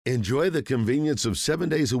Enjoy the convenience of 7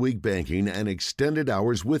 days a week banking and extended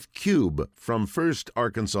hours with Cube from First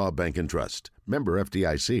Arkansas Bank and Trust. Member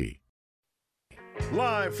FDIC.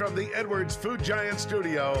 Live from the Edwards Food Giant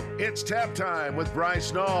studio, it's Tap Time with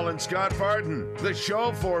Bryce Nall and Scott Parton. The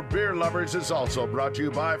show for beer lovers is also brought to you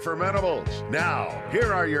by Fermentables. Now,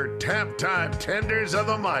 here are your Tap Time tenders of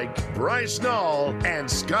the mic, Bryce Nall and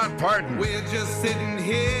Scott Parton. We're just sitting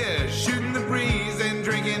here, shooting the breeze and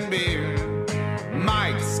drinking beer.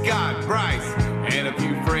 Mike, Scott, Bryce, and a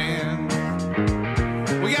few friends.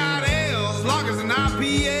 We got ales, lagers, and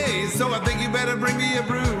IPAs, so I think you better bring me a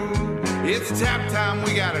brew. It's tap time,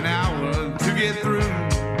 we got an hour to get through.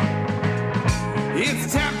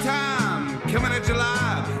 It's tap time, coming at you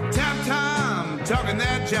live. Tap time, talking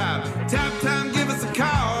that jive. Tap time, give us a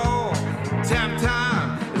call. Tap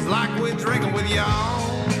time is like we're drinking with y'all.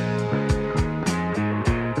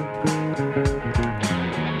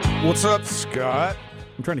 What's up, Scott?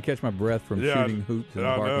 I'm trying to catch my breath from shooting hoops in the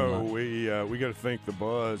parking lot. We got to thank the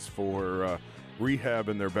Buzz for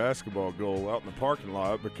rehabbing their basketball goal out in the parking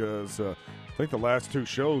lot because I think the last two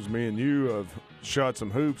shows, me and you have shot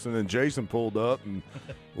some hoops, and then Jason pulled up, and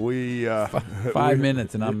we 5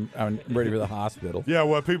 minutes, and I'm ready for the hospital. Yeah,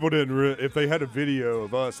 well, people didn't. If they had a video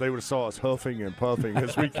of us, they would have saw us huffing and puffing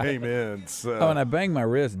as we came in. So. Oh, and I banged my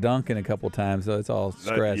wrist dunking a couple times, so it's all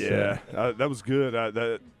scratched. That was good.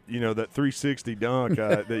 That 360 dunk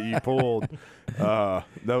that you pulled, that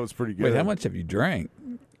was pretty good. Wait, how much have you drank?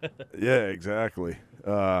 Yeah, exactly.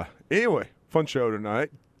 Anyway, fun show tonight.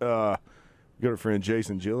 Got our friend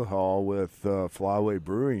Jason Gyllenhaal with Flyway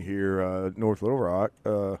Brewing here, North Little Rock.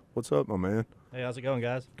 What's up, my man? Hey, how's it going,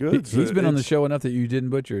 guys? Good. He's been on the show enough that you didn't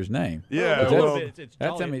butcher his name. Yeah,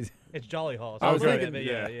 it's Jolly Hall. So I was thinking,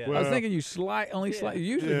 Well, I was thinking you only slightly.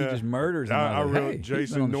 Usually he just murders.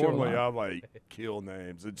 Jason, normally I like kill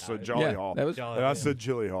names. It's Jolly Hall. And I said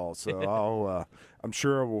Jilly Hall, so I'm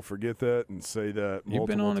sure I will forget that and say that. You've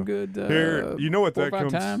been on a good here. You know what 4 that or 5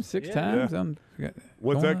 comes times, 6 times.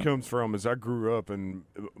 What that comes from is I grew up and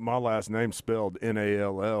my last name spelled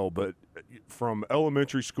Nall, but from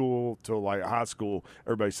elementary school to like high school,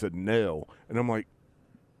 everybody said Nell, and I'm like.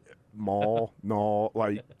 Mall, no,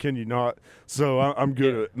 like, can you not? So I'm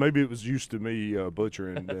good at it. Maybe it was used to me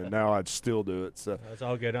butchering, and now I'd still do it. So that's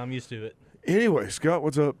all good. I'm used to it. Anyway, Scott,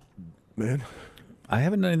 what's up, man? I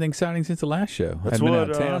haven't done anything exciting since the last show. I hadn't been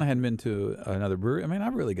out of town. I hadn't been to another brewery. I mean,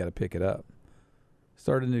 I've really got to pick it up.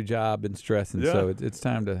 Started a new job, been stressing, so it's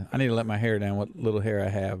time to. I need to let my hair down. What little hair I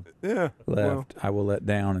have left, I will let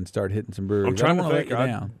down and start hitting some breweries. I'm trying to think.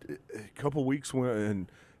 A couple weeks went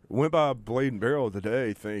by Blade and Barrel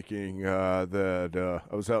today thinking that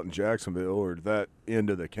I was out in Jacksonville or that end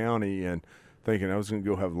of the county and thinking I was going to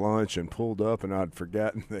go have lunch and pulled up and I'd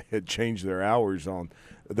forgotten they had changed their hours on.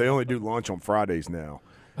 They only do lunch on Fridays now.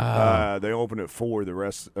 They open at 4 the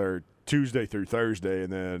rest or Tuesday through Thursday,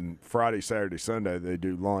 and then Friday, Saturday, Sunday they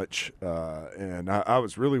do lunch. And I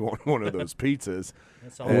was really wanting one of those pizzas.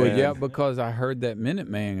 Because I heard that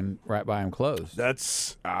Minuteman right by him closed.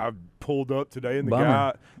 I pulled up today, and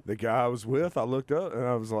the guy I was with, I looked up and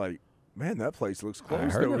I was like, "Man, that place looks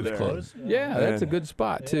closed over there." Closed. Yeah, that's a good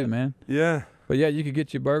spot too, man. Yeah, but you could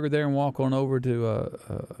get your burger there and walk on over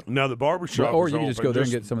to. Now the barbershop, or you can just go there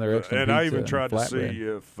and get some of their extra. And pizza I even tried to see bread.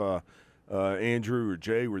 if Andrew or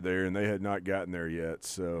Jay were there, and they had not gotten there yet.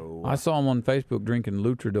 So I saw them on Facebook drinking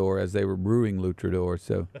Luchador as they were brewing Luchador.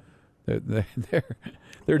 So.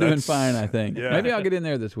 They're doing fine, I think. Yeah. Maybe I'll get in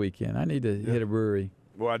there this weekend. I need to hit a brewery.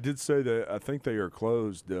 Well, I did say that I think they are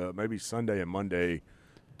closed maybe Sunday and Monday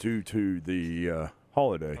due to the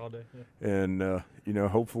holiday. And,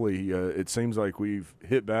 hopefully it seems like we've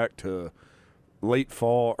hit back to late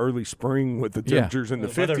fall, early spring with the temperatures in the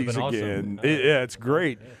 50s again. Awesome. It's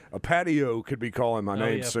great. Yeah. A patio could be calling my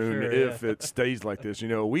name soon if it stays like this.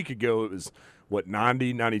 A week ago it was,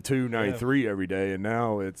 90, 92, 93 every day, and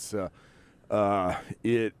now it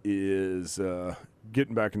is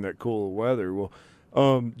getting back in that cool weather. Well,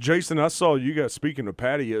 Jason, I saw you guys, speaking of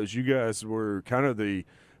patios, you guys were kind of the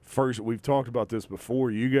first. We've talked about this before.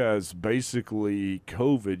 You guys basically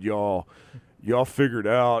COVID, y'all figured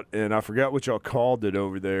out, and I forgot what y'all called it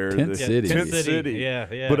over there. Tent City.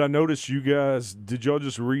 Yeah. But I noticed you guys, did y'all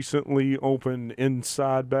just recently open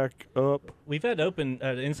inside back up? We've had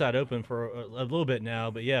inside open for a little bit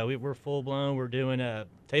now, but we're full blown. We're doing a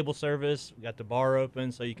table service. We got the bar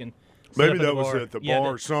open, so you can. Maybe that was at the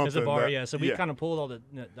bar or something. There's a bar, So we kind of pulled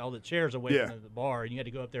all the chairs away from the bar, and you had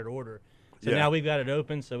to go up there to order. So now we've got it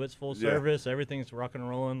open, so it's full service. Everything's rocking and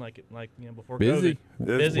rolling like before Busy.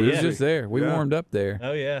 COVID. Busy. We were just there. We warmed up there.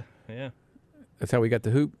 Oh yeah. That's how we got the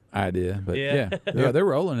hoop idea. But they're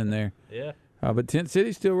rolling in there. Yeah. But Tent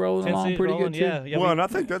City's still rolling along pretty good, too. Yeah, well, and I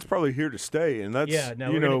think that's probably here to stay. And that's,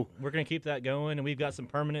 we're gonna keep that going, and we've got some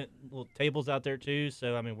permanent little tables out there too.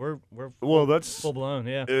 So I mean, we're that's full blown.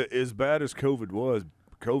 Yeah, as bad as COVID was.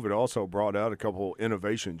 COVID also brought out a couple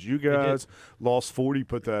innovations. You guys lost 40,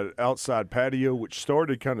 put that outside patio, which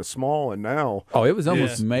started kind of small, and now it was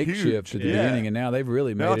almost makeshift at the beginning, and now they've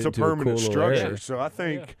really made it into a permanent structure. Area. So I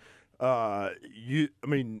think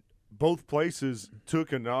both places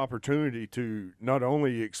took an opportunity to not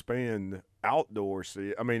only expand indoor,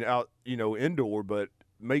 but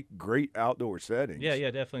make great outdoor settings.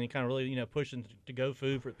 Yeah, definitely. Kind of really, pushing to go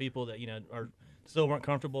food for people that are still weren't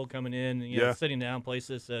comfortable coming in, sitting down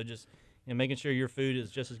places. So just making sure your food is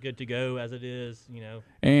just as good to go as it is,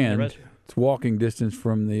 And it's walking distance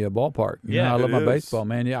from the ballpark. I love my baseball,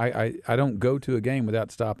 man. Yeah, I don't go to a game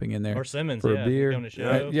without stopping in there or Simmons for a beer. Going to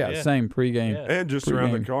show. Same pregame. Yeah. And just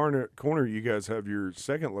around the corner, you guys have your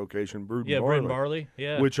second location, Brewed and Barley. Brewed and Barley.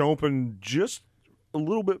 Yeah, which opened just a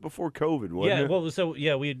little bit before COVID, wasn't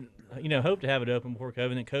it? We'd hoped to have it open before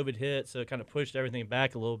COVID, and then COVID hit, so it kind of pushed everything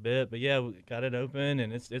back a little bit. But we got it open,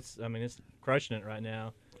 and it's crushing it right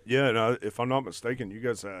now. Yeah, and if I'm not mistaken, you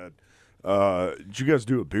guys had did you guys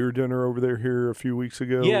do a beer dinner over there here a few weeks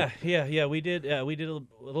ago? Yeah, we did. We did a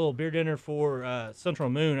little beer dinner for Central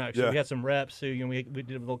Moon. Actually, we had some reps who we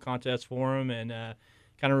did a little contest for them, and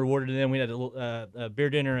kind of rewarded them. We had a little beer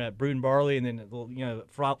dinner at Brewed and Barley, and then a little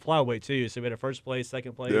flyweight too. So we had a first place,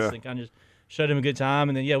 second place, and kind of just showed them a good time.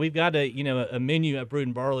 And then we've got a menu at Brewed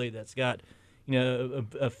and Barley that's got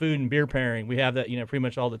a food and beer pairing. We have that pretty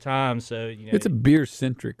much all the time. So it's a beer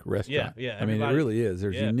centric restaurant. Yeah. I mean, it really is.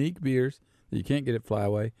 There's unique beers that you can't get at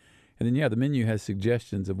Flyway, and then the menu has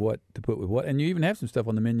suggestions of what to put with what, and you even have some stuff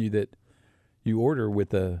on the menu that you order with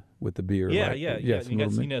the beer. Yeah.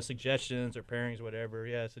 You got suggestions or pairings, whatever.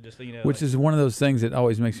 Yeah, so just which is one of those things that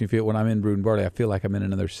always makes me feel when I'm in Brewed and Barley, I feel like I'm in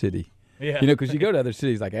another city. Yeah, because you go to other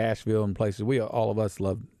cities like Asheville and places. All of us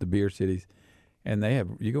love the beer cities, and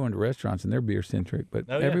you go into restaurants and they're beer centric, but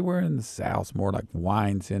everywhere in the South's more like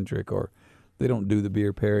wine centric, or they don't do the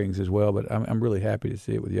beer pairings as well. But I'm really happy to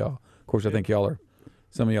see it with y'all. Of course, I think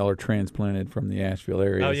some of y'all are transplanted from the Asheville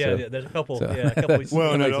area. Oh yeah, there's a couple. A couple.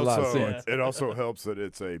 Well, makes a lot of sense. It also helps that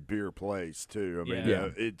it's a beer place too. I mean,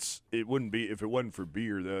 it wouldn't be if it wasn't for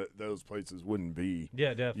beer. Those places wouldn't be.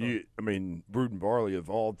 Yeah, definitely. Brewed and Barley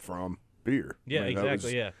evolved from beer. Yeah,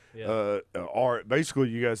 exactly. Basically,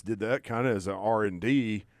 you guys did that kind of as an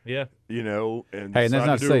R&D. Yeah. And that's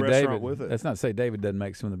not to say David. That's not to say David doesn't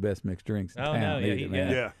make some of the best mixed drinks in town. No,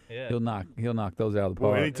 either, yeah. He'll knock those out of the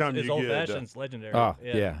park. Well, anytime his you old get fashioned's legendary. Oh,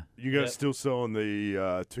 yeah. You guys still selling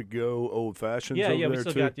the to-go old fashions? Yeah, over we there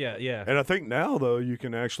still too? got yeah. And I think now though you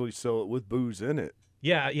can actually sell it with booze in it.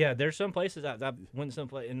 Yeah. There's some places I went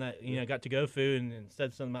someplace and that got to go food and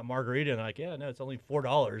said something about margarita, and like, no, it's only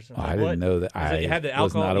 $4. I didn't know that. I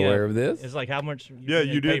was not aware of this. It's like how much you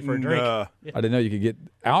didn't pay for a drink. I didn't know you could get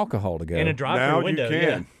alcohol to go. In a drive-through window.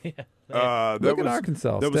 Now you can. Look at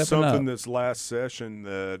Arkansas. That was stepping something up. this last session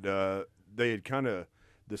that they had kind of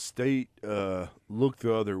the state looked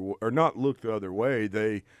the other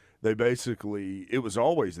way. They basically, it was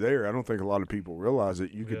always there. I don't think a lot of people realize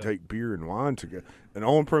it. You could take beer and wine to go. An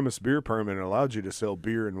on-premise beer permit allowed you to sell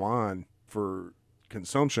beer and wine for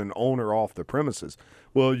consumption on or off the premises.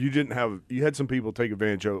 Well, you had some people take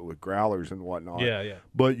advantage of it with growlers and whatnot. Yeah.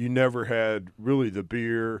 But you never had really the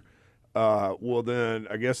beer. Well, then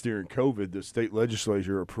I guess during COVID, the state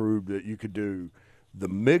legislature approved that you could do the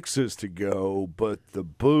mixes to go, but the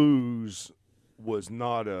booze was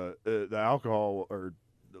not the alcohol or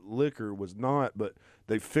liquor was not, but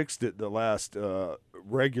they fixed it the last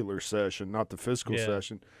regular session, not the fiscal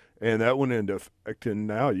session, and that went into effect. And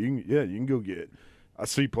now you can go get. I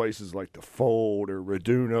see places like the Fold or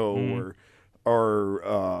Raduno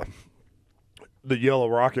or the Yellow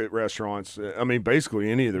Rocket restaurants. I mean, basically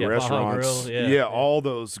any of the restaurants. Grill, all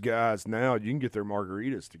those guys now you can get their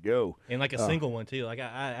margaritas to go, and like a single one too. Like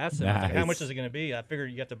I asked them, nice. like, how much is it going to be? I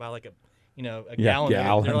figured you have to buy like a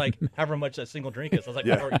gallon. They're like, however much that single drink is. I was like,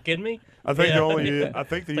 are you kidding me? I think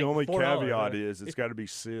the only $4, caveat is it's got to be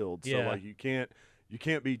sealed. So like you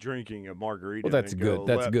can't be drinking a margarita. Well, that's good.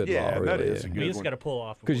 That's good law. Yeah, really, that is a good one. You just got to pull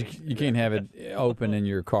off because you can't have it open in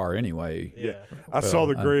your car anyway. Yeah, I saw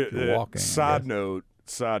the great walking, side note,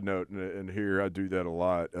 and here I do that a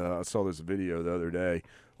lot. I saw this video the other day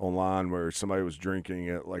online where somebody was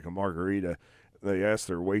drinking like a margarita. they ask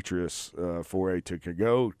their waitress for a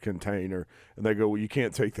to-go container, and they go, well, you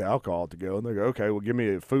can't take the alcohol to go. And they go, okay, well, give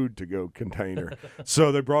me a food to-go container.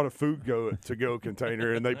 So they brought a food to-go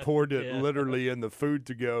container, and they poured it literally in the food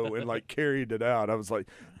to-go and, like, carried it out. I was like,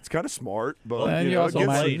 it's kind of smart, but and you also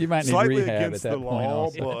might need slightly rehab against at that the point law,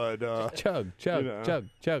 also. but chug.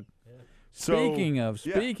 So, Speaking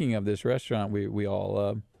of this restaurant, we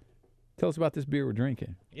all tell us about this beer we're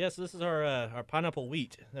drinking. Yes, this is our pineapple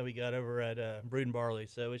wheat that we got over at Brewed and Barley.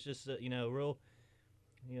 So it's just real,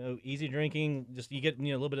 easy drinking. Just you get a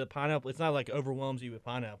little bit of pineapple. It's not like overwhelms you with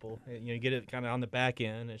pineapple. You get it kind of on the back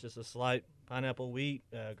end. It's just a slight pineapple wheat.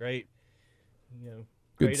 Great,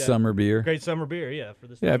 Good summer beer. Great summer beer, yeah. For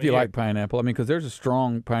this. Yeah, if you year. like pineapple, I mean, because there's a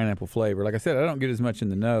strong pineapple flavor. Like I said, I don't get as much in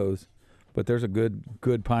the nose, but there's a good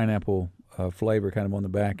pineapple flavor kind of on the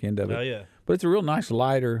back end of it. Oh yeah. But it's a real nice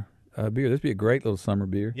lighter beer. This would be a great little summer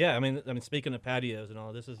beer. Yeah, I mean, speaking of patios and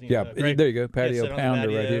all, this is great, there you go, patio pounder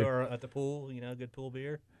patio right here, or at the pool, good pool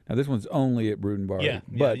beer. Now this one's only at Brewed and Barley.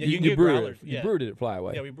 But you you brewed it. Yeah. You brewed it at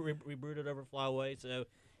Flyway. Yeah, we brewed it over Flyway, so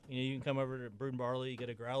you can come over to Brewed and Barley, you get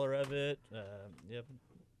a growler of it,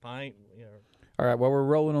 pint. All right, while we're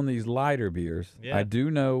rolling on these lighter beers, Yeah. I do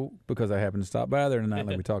know, because I happened to stop by there tonight,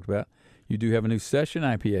 like we talked about, you do have a new session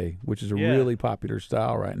IPA, which is a really popular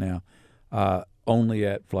style right now, only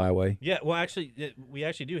at Flyway. Yeah, well, actually, we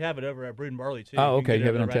actually do have it over at Brewed and Barley, too. Oh, okay, you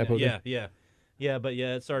have it on tap over there? there? Yeah, but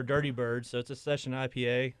it's our Dirty Bird, so it's a session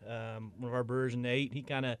IPA. One of our brewers, Nate, he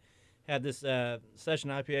kind of had this session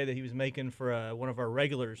IPA that he was making for one of our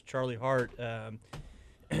regulars, Charlie Hart.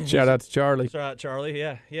 Shout out to Charlie. Shout out Charlie,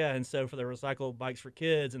 yeah. And so for the Recycle Bikes for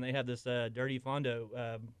Kids, and they have this Dirty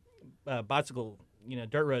Fondo bicycle,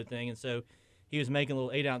 dirt road thing, and so he was making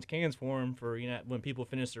little 8-ounce cans for him for when people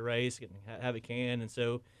finish the race, have a can, and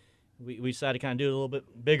so we decided to kind of do it a little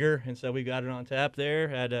bit bigger, and so we got it on tap there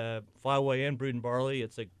at Flyway and Brewed and Barley.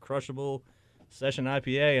 It's a crushable session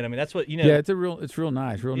IPA, and I mean that's what Yeah, it's real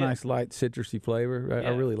nice, nice light citrusy flavor. I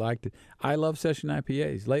really liked it. I love session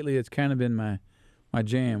IPAs. Lately, it's kind of been my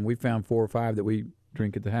jam. We found 4 or 5 that we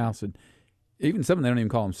drink at the house, and even some of them they don't even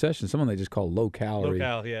call them sessions. Some of them they just call low calorie. Low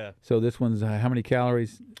cal, yeah. So this one's how many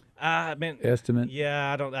calories? Estimate?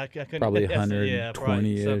 Yeah, I couldn't. Probably 120-ish. Yeah,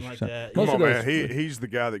 something like that. Come on, man. He's the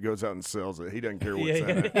guy that goes out and sells it. He doesn't care what's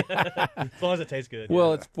in it. As long as it tastes good.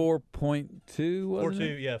 Well, it's 4.2.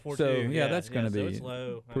 4.2, yeah, 4.2. So yeah, that's going to so be it's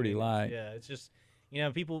low. pretty light. Yeah, it's just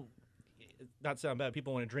people. Not sound bad.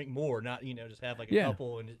 People want to drink more, not just have like a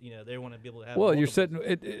couple, and they want to be able to have. Well, you're sitting,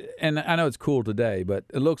 and I know it's cool today, but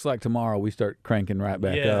it looks like tomorrow we start cranking right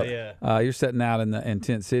back up. Yeah. You're sitting out in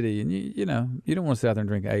Tent City, and you don't want to sit out there and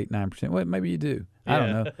drink 8-9%. Well, maybe you do. I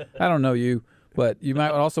don't know. I don't know you, but you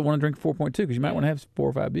might also want to drink 4.2 because you might want to have 4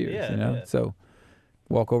 or 5 beers. Yeah. So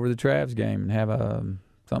walk over to the Travs game and have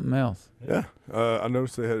something else. Yeah, I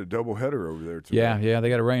noticed they had a doubleheader over there too. Yeah, they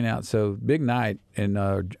got a rain out, so big night in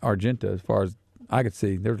Argenta as far as I could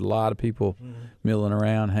see. There's a lot of people milling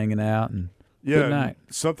around, hanging out, and good night.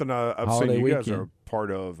 Something I've Holiday seen you guys weekend. are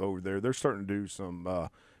part of over there. They're starting to do some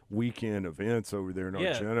weekend events over there in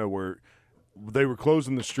Argenta where they were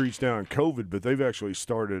closing the streets down in COVID, but they've actually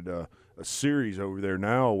started a series over there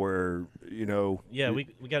now where Yeah, we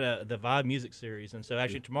got the Vibe Music Series, and so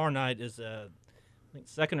actually tomorrow night is I think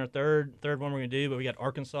second or third one we're gonna do, but we got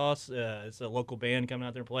Arkansas. It's a local band coming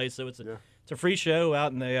out there and play, so it's a free show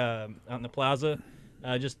out in the plaza.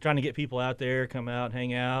 Just trying to get people out there, come out,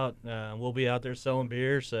 hang out. We'll be out there selling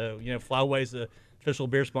beer. So Flyway's the official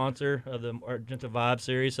beer sponsor of the Argenta Vibe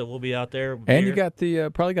series, so we'll be out there. And you got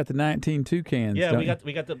the probably got the 19 toucans. Yeah,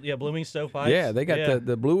 we got the Blue Wing stovepipes. Yeah, they got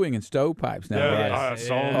the Blue Wing and stovepipes now. Yeah, right?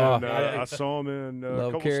 I saw them in a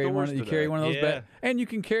couple carrying stores one. You today. carry one of those back, and you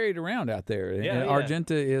can carry it around out there. Yeah, and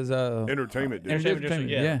Argenta is entertainment district.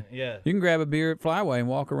 Yeah. You can grab a beer at Flyway and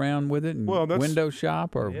walk around with it, and window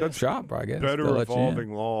shop or shop, I guess. Better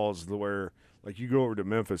evolving laws where, like, you go over to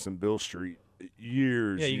Memphis and Bill Street.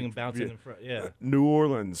 Years. Yeah, you can bounce in front. Yeah. New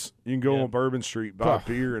Orleans, you can go on Bourbon Street, buy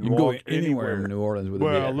beer, and you can walk go anywhere in New Orleans with a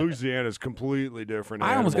beer. Well, Louisiana's completely different.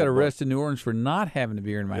 I almost got arrested in New Orleans for not having a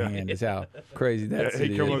beer in my hand. Is how crazy that city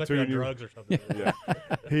he come is. up to you, drugs or something.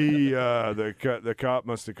 The cop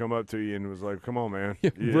must have come up to you and was like, "Come on, man,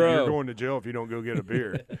 you're going to jail if you don't go get a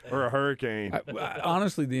beer or a hurricane."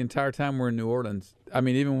 Honestly, the entire time we're in New Orleans, I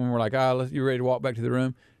mean, even when we're like, you ready to walk back to the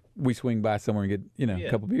room? We swing by somewhere and get, a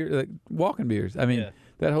couple beers, like walking beers. I mean,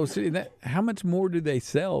 that whole city. How much more do they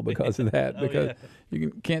sell because of that? Because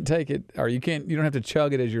you can't take it, or you don't have to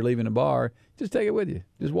chug it as you're leaving a bar. Just take it with you.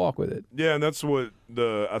 Just walk with it. Yeah, and that's what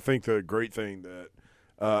I think the great thing that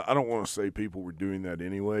I don't want to say people were doing that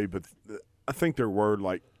anyway, but I think there were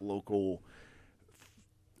like local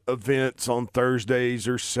events on Thursdays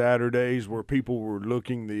or Saturdays where people were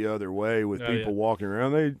looking the other way with people walking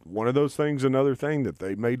around. One of those things, another thing that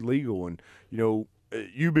they made legal. And,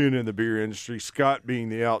 you being in the beer industry, Scott being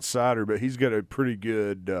the outsider, but he's got a pretty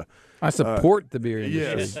good I support the beer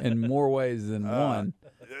industry in more ways than one.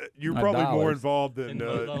 You're probably more involved than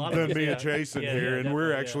me and Jason here, and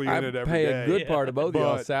we're actually in it every day. I pay a good part of both of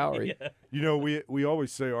y'all's salary. We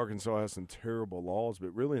always say Arkansas has some terrible laws,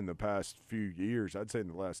 but really in the past few years, I'd say in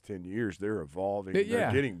the last 10 years, they're evolving.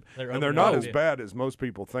 They're not as bad as most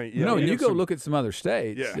people think. You go look at some other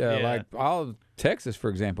states, like Texas, for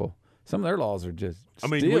example. Some of their laws are just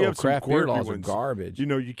we have craft some beer laws ones. are garbage.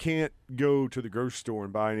 You can't go to the grocery store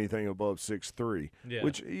and buy anything above 6.3,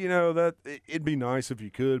 which, that it'd be nice if you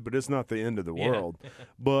could, but it's not the end of the world.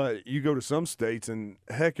 But you go to some states and,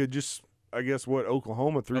 heck, I guess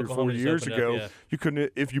Oklahoma 3 or 4 years ago, you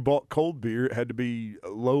couldn't, if you bought cold beer, it had to be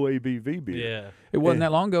low ABV beer. Yeah. It wasn't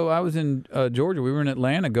that long ago. I was in Georgia. We were in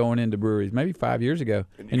Atlanta going into breweries, maybe 5 years ago,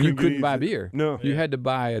 and you couldn't buy beer. No. You had to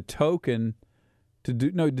buy a token.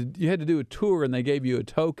 You had to do a tour, and they gave you a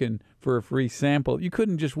token for a free sample. You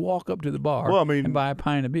couldn't just walk up to the bar and buy a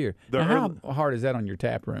pint of beer. Now, how hard is that on your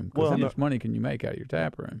tap room? Because how much money can you make out of your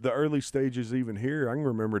tap room? The early stages even here, I can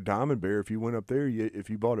remember Diamond Bear, if you went up there, if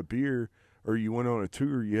you bought a beer or you went on a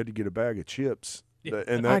tour, you had to get a bag of chips.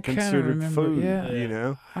 And that considered food,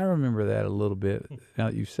 I remember that a little bit now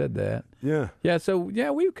that you said that. Yeah. Yeah, so,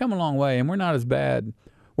 we've come a long way, and we're not as bad.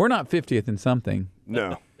 We're not 50th in something.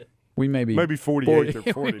 No. We may be maybe 48th or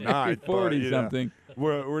 49th. 40 something.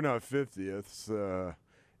 We're not 50th.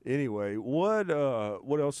 Anyway, what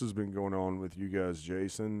else has been going on with you guys,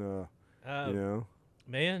 Jason? Man,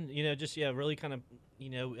 just really kind of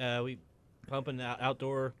we pumping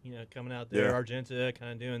outdoor, coming out there, Argenta,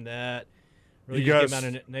 kind of doing that. Really just getting out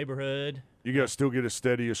in the neighborhood. You guys still get a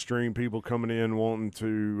steady stream people coming in wanting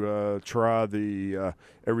to try the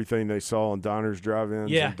everything they on diners,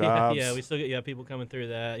 drive-ins, and dives. Yeah, we still get people coming through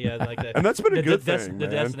that. Yeah, like that. And that's been a good thing, the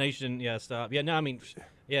man. Stop. Yeah, no,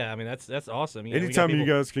 that's awesome. Anytime you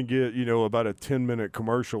guys can get about a 10-minute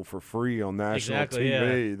commercial for free on national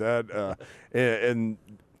TV, that and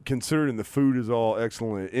considering the food is all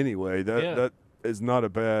excellent anyway, that is not a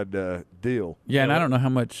bad deal. Yeah, and I don't know how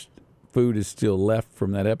much food is still left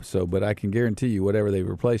from that episode, but I can guarantee you whatever they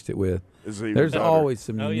replaced it with, there's always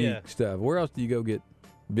some unique stuff. Where else do you go get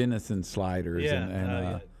venison sliders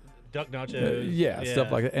and duck nachos?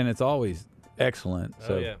 Stuff like that, and it's always excellent.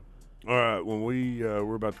 So. All right, when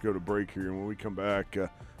we're about to go to break here, and when we come back,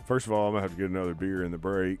 first of all, I'm gonna have to get another beer in the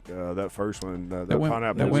break. That first one, that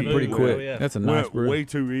pineapple, that went pretty quick. That's a nice brew. Way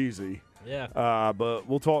too easy. Yeah. But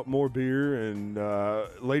we'll talk more beer, and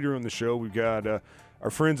later in the show, we've got. Our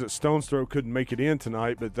friends at Stone's Throw couldn't make it in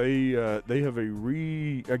tonight, but they have a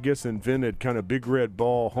invented kind of Big Red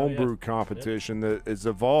Ball homebrew competition that is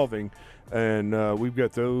evolving, and we've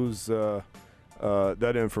got those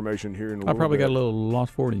that information here in a little bit. I probably got a little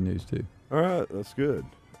Lost 40 news too. All right, that's good.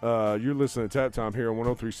 You're listening to Tap Time here on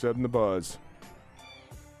 103.7 The Buzz.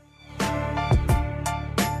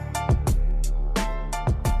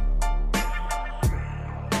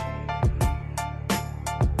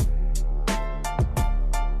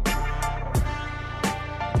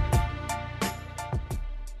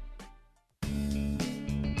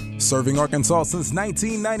 Serving Arkansas since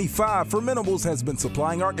 1995, Fermentables has been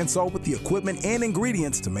supplying Arkansas with the equipment and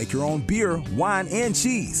ingredients to make your own beer, wine, and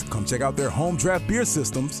cheese. Come check out their home draft beer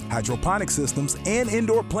systems, hydroponic systems, and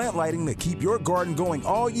indoor plant lighting to keep your garden going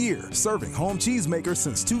all year. Serving home cheesemakers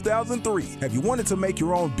since 2003. Have you wanted to make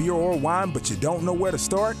your own beer or wine, but you don't know where to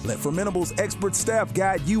start? Let Fermentables expert staff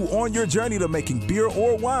guide you on your journey to making beer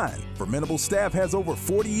or wine. Fermentables staff has over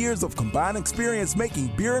 40 years of combined experience making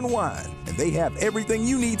beer and wine, and they have everything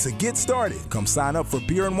you need to get started. Come sign up for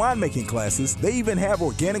beer and winemaking classes. They even have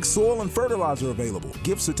organic soil and fertilizer available.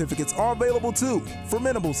 Gift certificates are available too.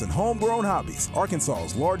 Fermentables and Homegrown Hobbies,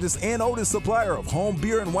 Arkansas's largest and oldest supplier of home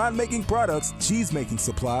beer and winemaking products, cheese-making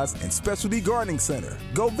supplies, and specialty gardening center.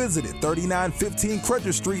 Go visit at 3915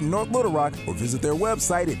 Crutcher Street in North Little Rock or visit their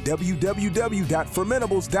website at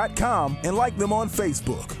www.fermentables.com and like them on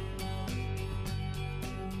Facebook.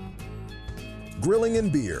 Grilling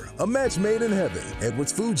and beer, a match made in heaven.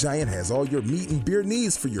 Edwards Food Giant has all your meat and beer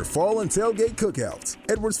needs for your fall and tailgate cookouts.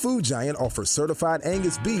 Edwards Food Giant offers certified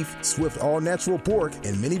Angus beef, Swift all-natural pork,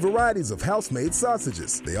 and many varieties of house-made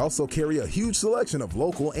sausages. They also carry a huge selection of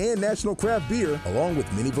local and national craft beer, along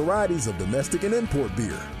with many varieties of domestic and import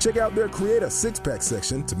beer. Check out their Create a Six-Pack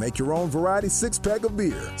section to make your own variety six-pack of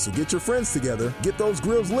beer. So get your friends together, get those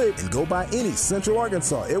grills lit, and go by any Central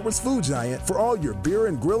Arkansas Edwards Food Giant for all your beer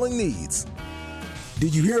and grilling needs.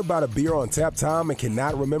 Did you hear about a beer on Tap Time and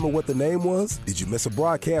cannot remember what the name was? Did you miss a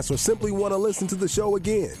broadcast or simply want to listen to the show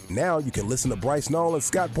again? Now you can listen to Bryce Nall and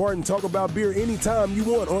Scott Parton talk about beer anytime you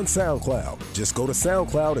want on SoundCloud. Just go to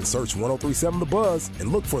SoundCloud and search 1037 The Buzz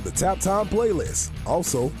and look for the Tap Time playlist.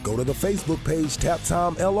 Also, go to the Facebook page Tap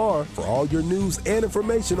Time LR for all your news and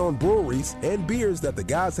information on breweries and beers that the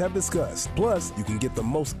guys have discussed. Plus, you can get the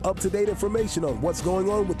most up-to-date information on what's going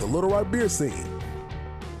on with the Little Rock beer scene.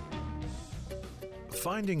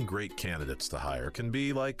 Finding great candidates to hire can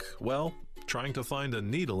be like, well, trying to find a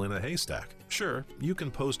needle in a haystack. Sure, you can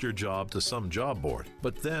post your job to some job board,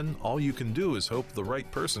 but then all you can do is hope the right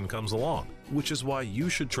person comes along, which is why you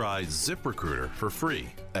should try ZipRecruiter for free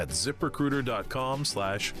at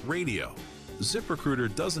ZipRecruiter.com/radio.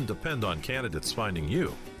 ZipRecruiter doesn't depend on candidates finding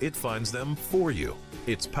you. It finds them for you.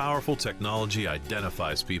 Its powerful technology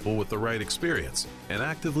identifies people with the right experience and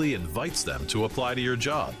actively invites them to apply to your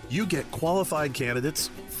job. You get qualified candidates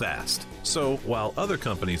fast. So while other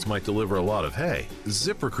companies might deliver a lot of hay,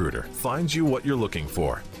 ZipRecruiter finds you what you're looking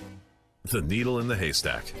for. The needle in the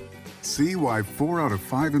haystack. See why 4 out of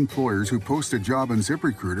 5 employers who post a job on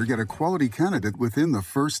ZipRecruiter get a quality candidate within the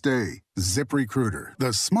first day. ZipRecruiter,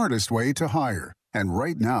 the smartest way to hire. And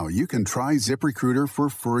right now, you can try ZipRecruiter for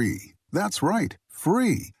free. That's right,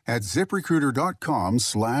 free at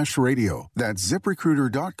ZipRecruiter.com/radio. That's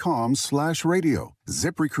ZipRecruiter.com/radio.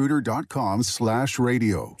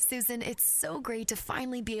 ZipRecruiter.com/radio. Susan, it's so great to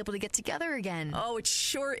finally be able to get together again. Oh, it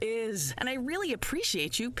sure is. And I really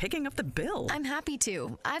appreciate you picking up the bill. I'm happy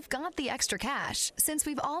to. I've got the extra cash. Since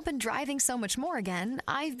we've all been driving so much more again,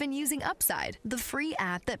 I've been using Upside, the free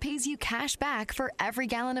app that pays you cash back for every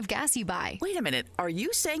gallon of gas you buy. Wait a minute. Are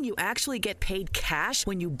you saying you actually get paid cash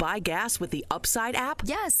when you buy gas with the Upside app?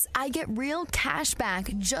 Yes, I get real cash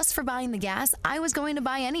back just for buying the gas I was going to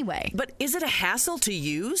buy anyway. But is it a hassle to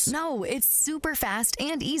use? No, it's super fast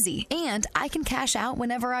and easy, and I can cash out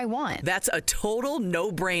whenever I want. That's a total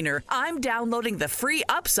no-brainer. I'm downloading the free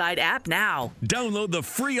Upside app now. Download the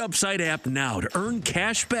free Upside app now to earn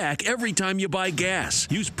cash back every time you buy gas.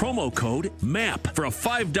 Use promo code MAP for a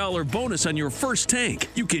 $5 bonus on your first tank.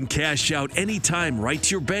 You can cash out anytime right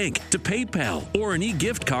to your bank, to PayPal, or an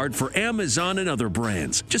e-gift card for Amazon and other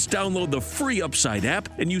brands. Just download the free Upside app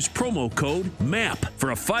and use promo code MAP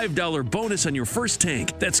for a $5 bonus on your first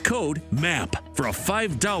tank. That's code MAP for a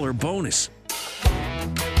 $5 bonus.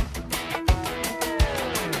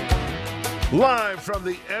 Live from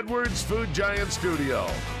the Edwards Food Giant studio,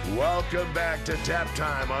 welcome back to Tap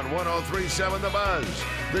Time on 103.7 The Buzz,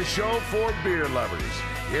 the show for beer lovers.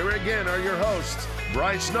 Here again are your hosts,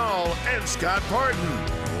 Bryce Nall and Scott Parton.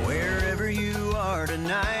 Wherever you are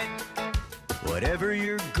tonight, whatever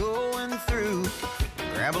you're going through,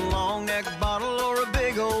 grab a long neck bottle or a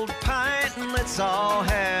big old pint and let's all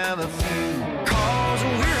have a few. 'Cause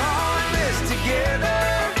we're all in this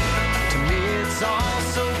together. To me it's all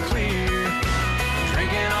so clear.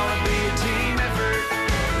 Drinking ought to be a team effort.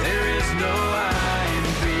 There is no I in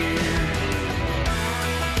beer.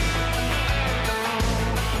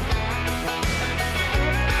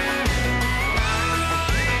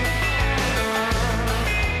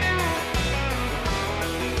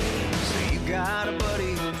 So you got a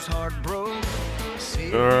buddy who's heart broke.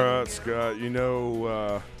 All right, Scott,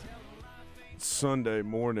 Sunday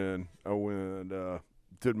morning I went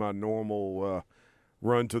did my normal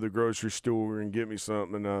run to the grocery store and get me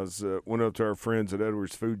something, and I went up to our friends at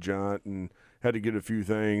Edwards Food Giant and had to get a few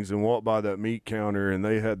things and walked by that meat counter, and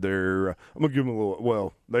they had their I'm going to give them a little,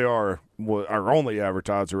 well, they are our only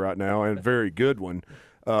advertiser right now and a very good one.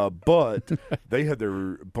 But they had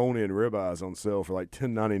their bone-in ribeyes on sale for like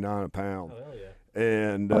 $10.99 a pound. Oh, hell yeah.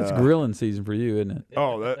 And it's grilling season for you, isn't it?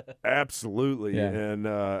 Oh, that absolutely. Yeah. And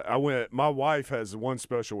I went. My wife has one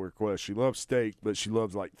special request. She loves steak, but she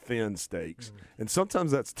loves like thin steaks, and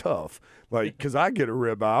sometimes that's tough. Like, because I get a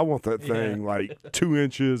ribeye, I want that thing like 2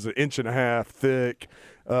 inches, 1.5 inches thick.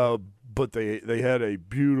 But they had a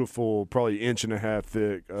beautiful, probably 1.5 inches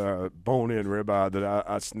thick bone-in ribeye that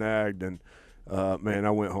I snagged, and man,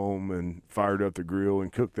 I went home and fired up the grill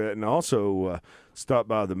and cooked that, and also stopped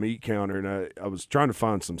by the meat counter, and I was trying to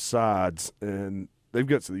find some sides, and they've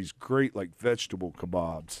got these great like vegetable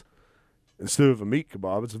kebabs. Instead of a meat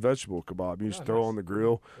kebab, it's a vegetable kebab. You just throw on the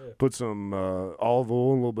grill, put some olive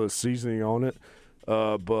oil, a little bit of seasoning on it.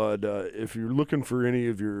 But if you're looking for any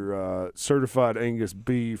of your certified Angus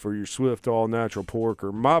beef or your Swift all-natural pork,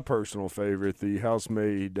 or my personal favorite, the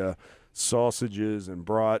house-made sausages and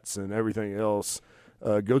brats and everything else,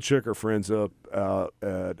 go check our friends up out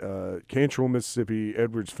at Cantrell, Mississippi,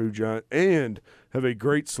 Edwards Food Giant, and have a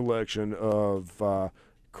great selection of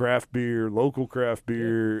craft beer, local craft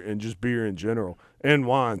beer, and just beer in general, and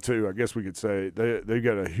wine too. I guess we could say they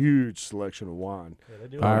got a huge selection of wine.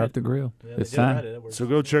 Fire up the grill. Yeah, It's time. So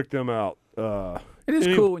go check them out. It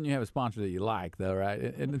is cool when you have a sponsor that you like, though,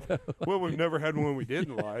 right? Well, we've never had one we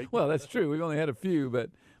didn't like. Well, that's true. We've only had a few, but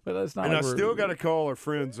that's not. And I still got to call our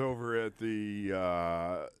friends over at the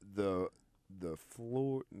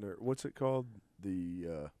floor. What's it called?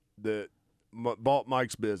 That bought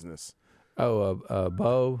Mike's business. Oh,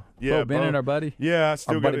 Bo. Yeah, Bo Bennett, our buddy. Yeah, I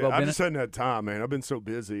still got it. I Bennett. just hadn't had time, man. I've been so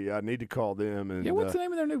busy. I need to call them. And yeah, what's the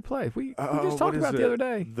name of their new place? We just talked about it the other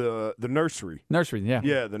day. The nursery. Nursery, yeah.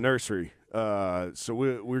 Yeah, the nursery. So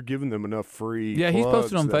we're giving them enough free. Yeah, he's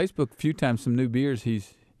posted on Facebook a few times some new beers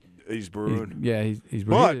he's brewing. He's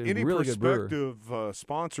but really, any really prospective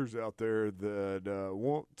sponsors out there that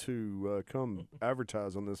want to come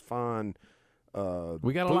advertise on this fine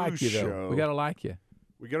we gotta like you show, though. We gotta like you.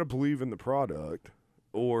 We got to believe in the product,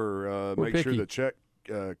 or make picky. sure the check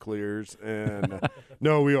clears. And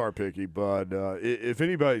no, we are picky. But if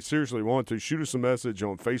anybody seriously wants to, shoot us a message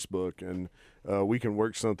on Facebook, and we can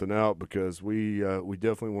work something out, because we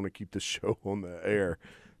definitely want to keep the show on the air.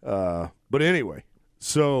 But anyway,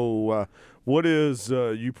 so what is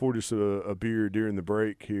you poured us a beer during the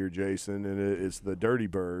break here, Jason, and it's the Dirty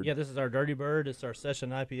Bird. Yeah, this is our Dirty Bird. It's our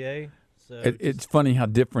session IPA. So it's funny how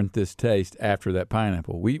different this tastes after that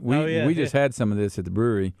pineapple. We just had some of this at the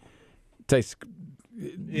brewery. Tastes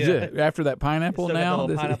after that pineapple now.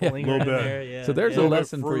 Pineapple little bit. there, yeah. So there's a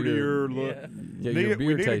lesson for your your beer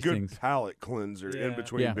we need tastings. a good palate cleanser in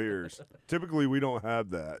between beers. Typically, we don't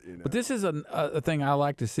have that. But this is a thing I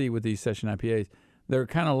like to see with these session IPAs. They're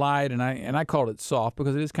kind of light, and I called it soft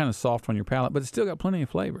because it is kind of soft on your palate, but it's still got plenty of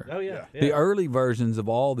flavor. Oh yeah. The early versions of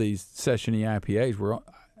all these session-y IPAs were,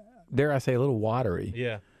 dare I say, a little watery.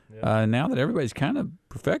 Yeah. Now that everybody's kind of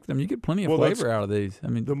perfected them, you get plenty of flavor out of these. I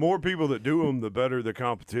mean, the more people that do them, the better the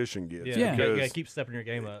competition gets. Yeah, you got to keep stepping your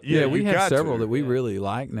game up. Yeah, we have several that we really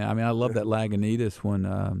like now. I mean, I love that Lagunitas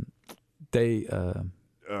one. Daytime.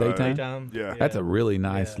 Yeah, that's a really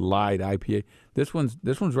nice light IPA. This one's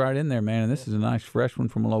right in there, man, and this is a nice fresh one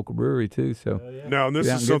from a local brewery too. So now, and this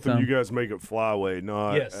is something you guys make at Flyway,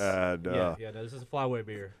 not at. No, this is a Flyway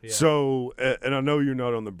beer. Yeah. So, and I know you're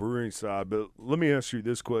not on the brewing side, but let me ask you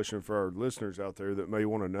this question for our listeners out there that may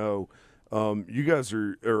want to know. You guys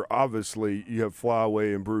are obviously, you have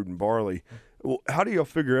Flyway and Brewed and Barley. Well, how do y'all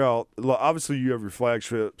figure out? Obviously, you have your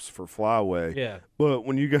flagships for Flyway. Yeah. But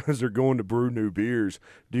when you guys are going to brew new beers,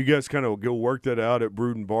 do you guys kind of go work that out at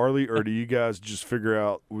Brewed and Barley, or do you guys just figure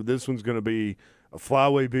out, well, this one's going to be a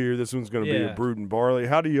Flyway beer, this one's going to be a Brewed and Barley?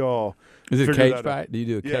 How do y'all? Is it a cage fight? Do you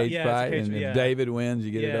do a cage fight, and if David wins,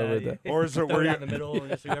 you get it over with? Or is it where you're in the middle,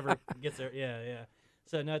 and just whoever gets there? Yeah.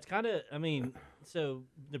 So no, it's kind of. I mean, so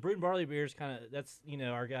the Brewed and Barley beer is kind of, that's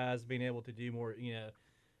our guys being able to do more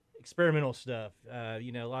experimental stuff. A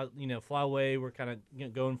lot. Flyway, we're kind of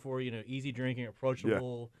going for easy drinking,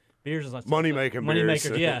 approachable beers. Is like money making beers.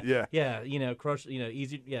 Yeah. Crush.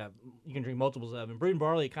 Easy. Yeah, you can drink multiples of them. And Brewed and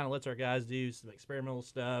Barley kind of lets our guys do some experimental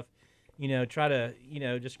stuff. Try to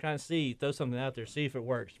just kind of throw something out there, see if it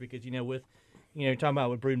works. Because with you're talking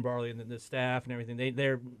about with Brewed and Barley and the staff and everything,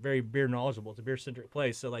 they're very beer knowledgeable. It's a beer centric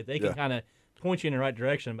place, so like they can kind of point you in the right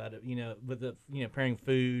direction about it. With the pairing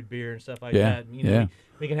food, beer, and stuff like that. We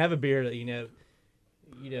can have a beer that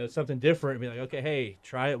something different, and be like, okay, hey,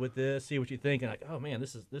 try it with this, see what you think, and like, oh man,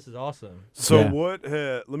 this is awesome. So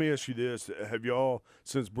let me ask you this: have y'all,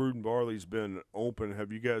 since Brewed and Barley's been open,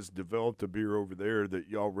 have you guys developed a beer over there that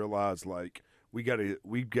y'all realize like, we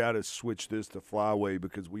gotta switch this to Flyway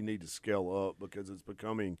because we need to scale up because it's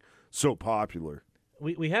becoming so popular?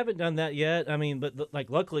 We haven't done that yet. I mean, but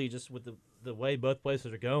luckily, just with the way both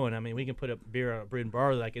places are going, I mean, we can put a beer on a Brewed and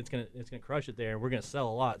Barley, like it's gonna crush it there, and we're gonna sell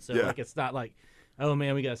a lot. So like, it's not like, oh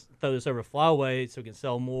man, we got to throw this over to Flyway so we can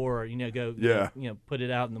sell more, or put it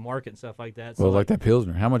out in the market and stuff like that. So well, like that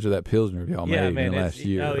Pilsner. How much of that Pilsner have y'all made in the last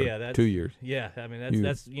year? Oh yeah, 2 years. Yeah, I mean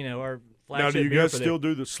that's our. Now, do you guys still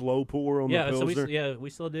do the slow pour on the Pilsner? So we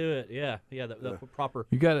still do it. The proper.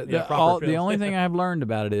 You got it. The only thing I've learned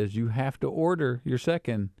about it is you have to order your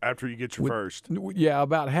second after you get your first. Yeah,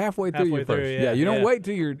 about halfway through your first. Yeah, you don't wait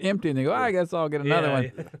till you're empty and they go, I guess I'll get another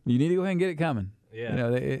one. You need to go ahead and get it coming.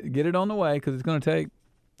 Yeah, get it on the way because it's going to take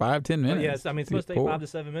 5-10 minutes. Yes, I mean it's supposed to take 5 to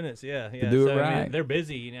 7 minutes. Yeah. To do it right. I mean, they're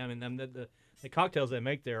busy. The cocktails they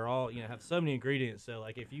make there are all have so many ingredients. So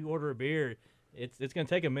like if you order a beer, it's going to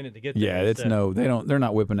take a minute to get there. Yeah, they're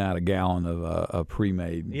not whipping out a gallon of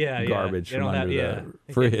pre-made garbage from under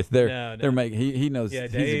the fridge. They're making. He knows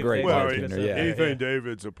he's a great bartender. Anything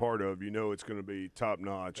David's a part of, it's going to be top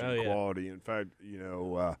notch and quality. In fact,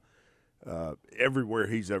 everywhere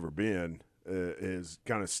he's ever been has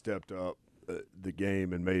kind of stepped up the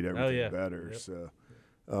game and made everything better. Yep. So,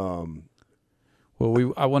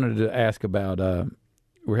 well, I wanted to ask about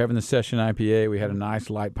we're having the Session IPA. We had a nice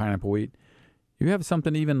light pineapple wheat. You have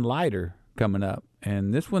something even lighter coming up,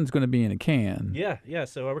 and this one's going to be in a can. Yeah.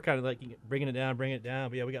 So we're kind of like bringing it down. But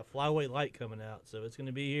yeah, we got Flyway Light coming out, so it's going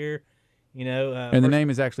to be here. You know, and the name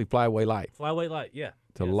is actually Flyway Light. Flyway Light, yeah.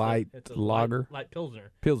 It's a light lager. Light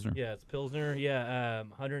Pilsner. Pilsner. Yeah, it's Pilsner. Yeah,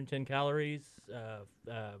 110 calories,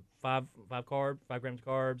 5 grams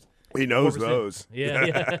carbs. He knows 4%. Those.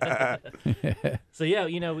 Yeah. So yeah,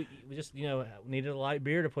 you know, we just needed a light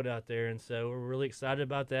beer to put out there, and so we're really excited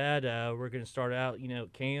about that. We're going to start out,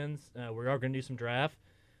 cans. We are going to do some draft.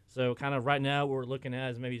 So kind of right now what we're looking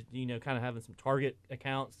at is maybe kind of having some target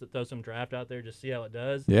accounts that throw some draft out there, just see how it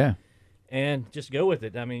does. Yeah. And just go with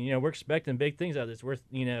it. I mean, we're expecting big things out of this. We're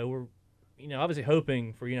obviously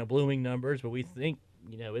hoping for Blue Wing numbers, but we think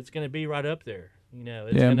it's going to be right up there.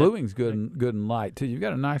 And Blue Wing's good and light too. You've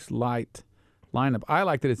got a nice light lineup. I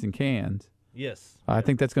like that it's in cans. Yes. I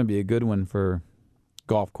think that's going to be a good one for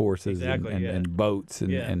golf courses and boats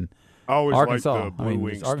and I always Arkansas. like the Blue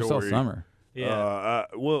Wing Arkansas story. Summer. Yeah.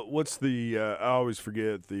 What's the? I always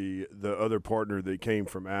forget the other partner that came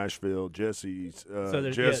from Asheville, Jesse's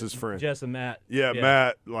friend, Jess and Matt. Yeah,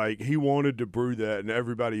 Matt. Like he wanted to brew that, and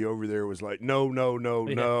everybody over there was like, no,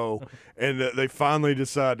 and they finally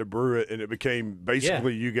decided to brew it, and it became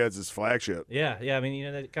basically you guys' flagship. Yeah. I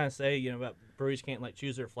mean, they kind of say about breweries can't like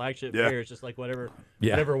choose their flagship Yeah. beer. It's just like whatever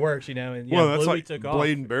works. And That's Blue like Wing took Blade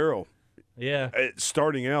off. and Barrel. Yeah.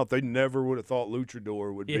 Starting out, they never would have thought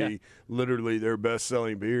Luchador would be literally their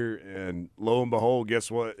best-selling beer, and lo and behold, guess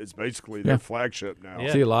what? It's basically their flagship now.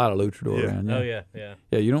 See a lot of Luchador around. Oh yeah. Yeah,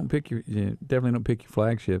 you definitely don't pick your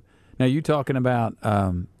flagship. Now you talking about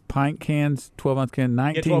pint cans, 12-ounce can,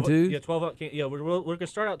 19 too? Yeah, 12-ounce can. Yeah, we're gonna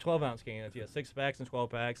start out 12-ounce cans. Yeah, 6-packs and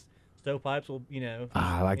 12-packs. Stovepipes will,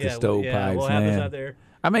 I like the stovepipes, we'll have man. those out there.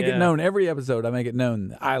 I make it known every episode. I make it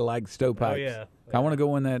known I like stovepipes. Oh yeah. I want to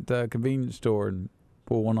go in that convenience store and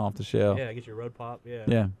pull one off the shelf. Yeah, get your road pop.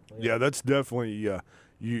 Yeah, that's definitely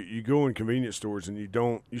you go in convenience stores and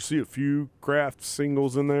you see a few craft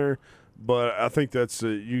singles in there, but I think that's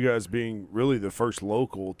you guys being really the first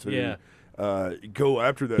local to go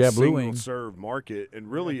after that single serve market,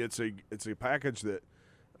 and really it's a package that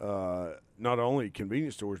not only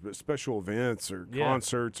convenience stores but special events or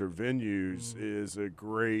concerts or venues is a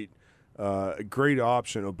great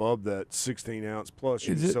option above that 16-ounce. Plus,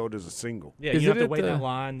 you can sell it as a single. Yeah, you don't have to wait that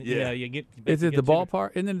line. Yeah, you get. Is it the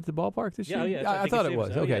ballpark? Isn't it at the ballpark this year? Yeah. I thought it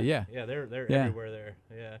was. Okay, yeah. Yeah, they're everywhere there.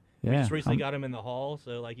 Yeah. We just recently got them in the hall,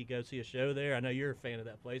 so like you go see a show there. I know you're a fan of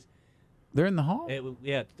that place. They're in the hall?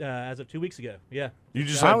 As of 2 weeks ago. Yeah. You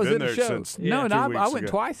just haven't been there since. No, I went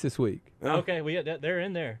twice this week. Okay, they're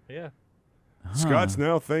in there. Yeah. Scott's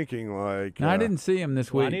now thinking like. No, I didn't see him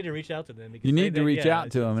this week. I need to reach out to them. You need to reach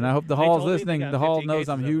out to him, and I hope the Hall's listening. The Hall knows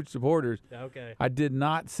I'm huge supporters. Okay. I did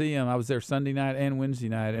not see him. I was there Sunday night and Wednesday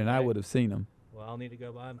night, and I would have seen him. Well, I'll need to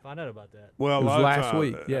go by and find out about that. Well, it was last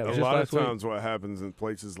week. Yeah, it was a lot of last week. times what happens in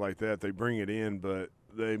places like that, they bring it in, but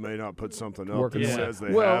they may not put something up that says they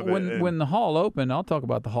have it. Well, when the Hall opened, I'll talk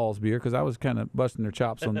about the Hall's beer because I was kind of busting their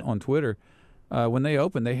chops on Twitter. When they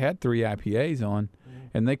opened, they had 3 IPAs on,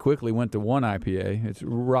 and they quickly went to 1 IPA. It's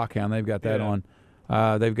Rockhound. They've got that on.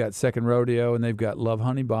 They've got Second Rodeo, and they've got Love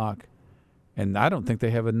Honey Bach. And I don't think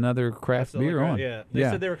they have another craft beer on. Yeah, they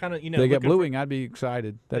said they were kind of They got Blue Wing. I'd be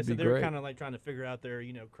excited. That'd be great. They were kind of like trying to figure out their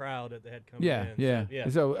crowd that they had coming in. Yeah.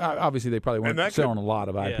 So obviously they probably weren't selling a lot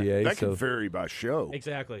of IPAs. That could vary by show.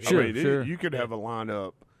 Exactly. Sure, You could have a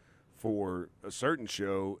lineup for a certain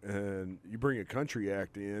show, and you bring a country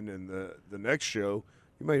act in, and the next show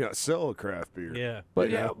you may not sell a craft beer. Yeah.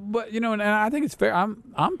 But and I think it's fair. I'm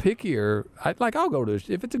pickier. I'll go to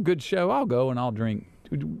if it's a good show, I'll go and I'll drink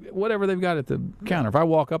whatever they've got at the counter. If I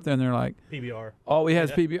walk up there and they're like PBR, oh, he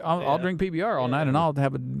has PBR, I'll drink PBR all night, and I'll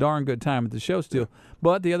have a darn good time at the show still.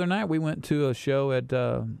 But the other night we went to a show at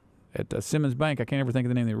Simmons Bank. I can't ever think of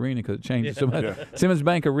the name of the arena because it changes so much. Simmons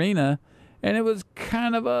Bank Arena, and it was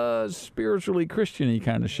kind of a spiritually Christian-y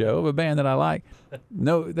kind of show of a band that I like.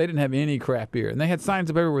 No, they didn't have any craft beer, and they had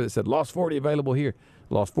signs up everywhere that said Lost 40 available here.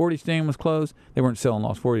 Lost 40 stand was closed. They weren't selling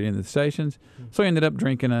Lost 40 in the stations. So I ended up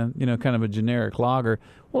drinking a kind of a generic lager.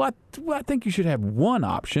 Well, I think you should have one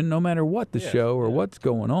option no matter what the show or what's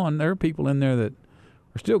going on. There are people in there that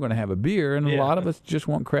are still going to have a beer, and a lot of us just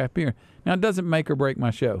want craft beer. Now, it doesn't make or break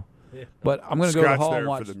my show. Yeah. But I'm going to go to the hall and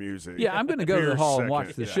watch for the music. Yeah, I'm going to go to the hall and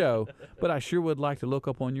watch the show. But I sure would like to look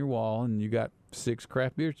up on your wall, and you got 6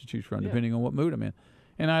 craft beers to choose from, depending on what mood I'm in.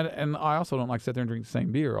 And I also don't like to sit there and drink the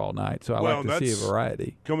same beer all night, so I like to see a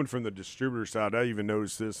variety. Coming from the distributor side, I even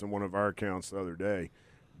noticed this in one of our accounts the other day.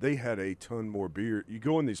 They had a ton more beer. You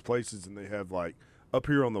go in these places and they have like up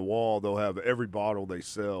here on the wall, they'll have every bottle they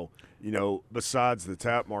sell, besides the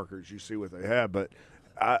tap markers, you see what they have. But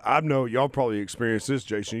I know y'all probably experienced this,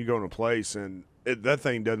 Jason. You go in a place and that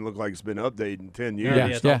thing doesn't look like it's been updated in 10 years. Yeah,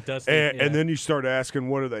 it's all dusty. And then you start asking,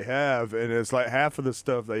 what do they have? And it's like half of the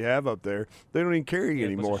stuff they have up there, they don't even carry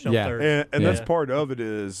anymore. And that's part of it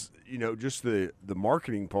is, just the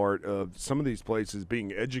marketing part of some of these places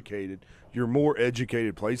being educated. Your more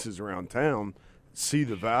educated places around town see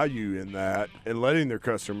the value in that and letting their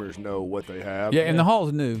customers know what they have. Yeah, and the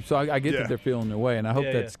hall's new, so I get that they're feeling their way, and I hope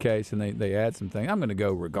that's the case, and they add some things. I'm going to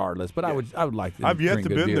go regardless, but I would like to. I've yet to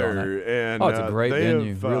been there, and it's a great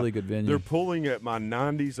venue, really good venue. They're pulling at my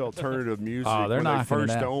 '90s alternative music when they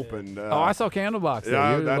first opened. I saw Candlebox there.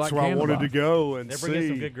 Yeah, that's where I wanted to go and see. They're bringing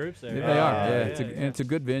some good groups there. They are. It's a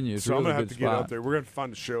good venue. It's so I'm gonna have to get up there. We're going to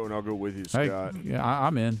find a show, and I'll go with you, Scott.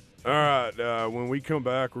 I'm in. All right, when we come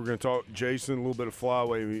back, we're going to talk Jason, a little bit of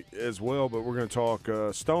Flyway as well, but we're going to talk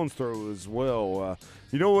Stone's Throw as well.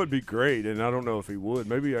 You know what would be great, and I don't know if he would.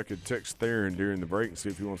 Maybe I could text Theron during the break and see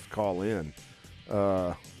if he wants to call in.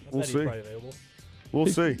 We'll see. We'll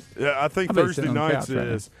see. Yeah, I think Thursday nights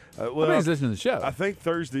is. He's listening to the show. I think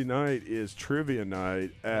Thursday night is trivia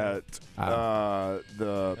night at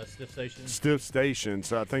the Stiff Station.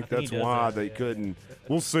 So I think that's why they couldn't.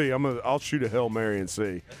 We'll see. I'll shoot a Hail Mary and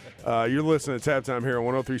see. You're listening to Tap Time here on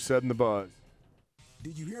 103.7 The Buzz.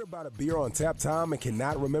 Did you hear about a beer on Tap Time and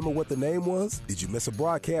cannot remember what the name was? Did you miss a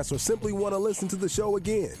broadcast or simply want to listen to the show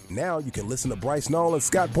again? Now you can listen to Bryce Nall and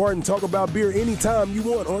Scott Parton talk about beer anytime you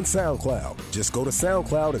want on SoundCloud. Just go to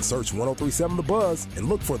SoundCloud and search 103.7 The Buzz and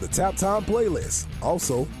look for the Tap Time playlist.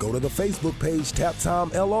 Also, go to the Facebook page Tap Time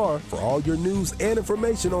LR for all your news and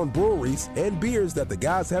information on breweries and beers that the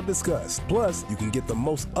guys have discussed. Plus, you can get the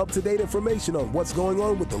most up-to-date information on what's going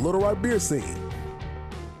on with the Little Rock beer scene.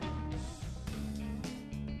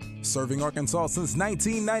 Serving Arkansas since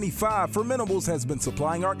 1995, Fermentables has been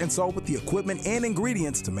supplying Arkansas with the equipment and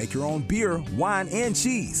ingredients to make your own beer, wine, and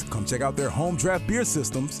cheese. Come check out their home draft beer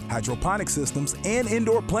systems, hydroponic systems, and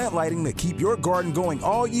indoor plant lighting to keep your garden going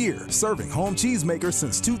all year. Serving home cheesemakers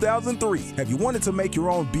since 2003. Have you wanted to make your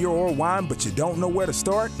own beer or wine but you don't know where to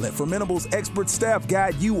start? Let Fermentables expert staff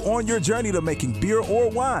guide you on your journey to making beer or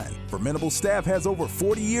wine. Fermentables staff has over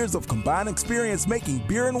 40 years of combined experience making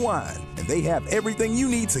beer and wine, and they have everything you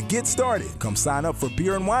need to get started. Come sign up for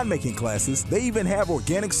beer and winemaking classes. They even have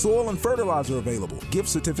organic soil and fertilizer available. Gift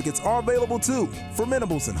certificates are available too.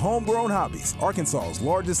 Fermentables and Homegrown Hobbies, Arkansas's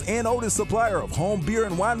largest and oldest supplier of home beer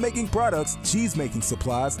and winemaking products, cheese-making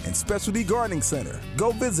supplies, and specialty gardening center.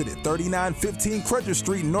 Go visit at 3915 Crutcher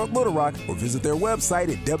Street in North Little Rock or visit their website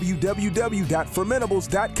at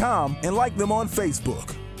www.fermentables.com and like them on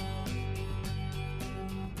Facebook.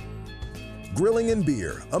 Grilling and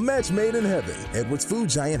beer, a match made in heaven. Edwards Food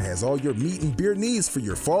Giant has all your meat and beer needs for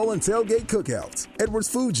your fall and tailgate cookouts. Edwards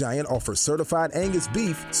Food Giant offers certified Angus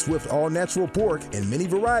beef, Swift all-natural pork, and many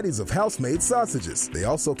varieties of house-made sausages. They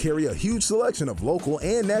also carry a huge selection of local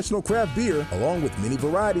and national craft beer, along with many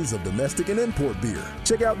varieties of domestic and import beer.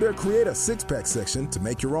 Check out their Create a Six-Pack section to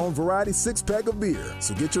make your own variety six-pack of beer.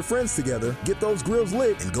 So get your friends together, get those grills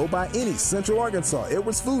lit, and go by any Central Arkansas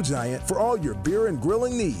Edwards Food Giant for all your beer and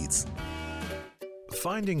grilling needs.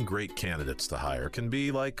 Finding great candidates to hire can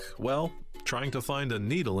be like, well, trying to find a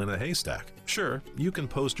needle in a haystack. Sure, you can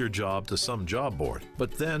post your job to some job board,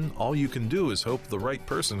 but then all you can do is hope the right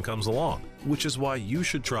person comes along, which is why you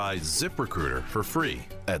should try ZipRecruiter for free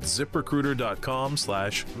at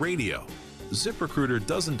ZipRecruiter.com/radio. ZipRecruiter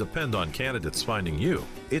doesn't depend on candidates finding you.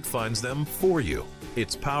 It finds them for you.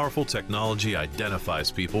 Its powerful technology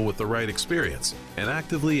identifies people with the right experience and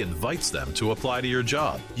actively invites them to apply to your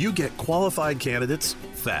job. You get qualified candidates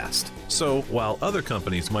fast. So while other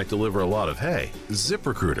companies might deliver a lot of hay,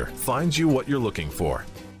 ZipRecruiter finds you what you're looking for.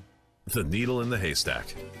 The needle in the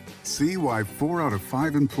haystack. See why 4 out of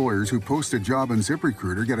 5 employers who post a job on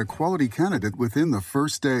ZipRecruiter get a quality candidate within the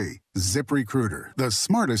first day. ZipRecruiter, the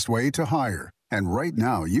smartest way to hire. And right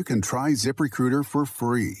now, you can try ZipRecruiter for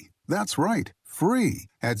free. That's right, free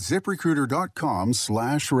at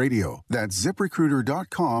ZipRecruiter.com/radio. That's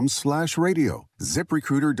ZipRecruiter.com/radio.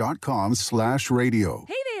 ZipRecruiter.com/radio.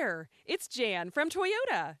 Hey there, it's Jan from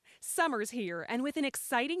Toyota. Summer's here, and with an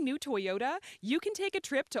exciting new Toyota, you can take a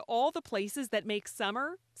trip to all the places that make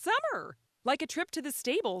summer, summer. Like a trip to the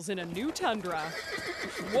stables in a new Tundra.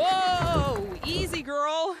 Whoa, easy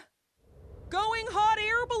girl. Going hot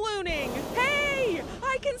air ballooning. Hey,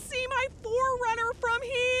 I can see my 4Runner from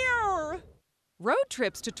here. road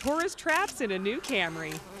trips to tourist traps in a new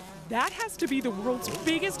Camry. That has to be the world's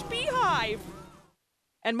biggest beehive.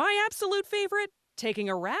 And my absolute favorite, taking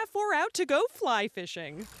a RAV4 out to go fly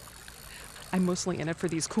fishing. I'm mostly in it for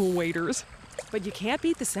these cool waders, but you can't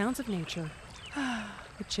beat the sounds of nature.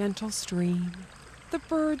 The gentle stream, the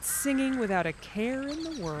birds singing without a care in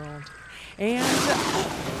the world, and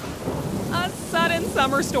a sudden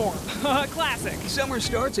summer storm. Classic. Summer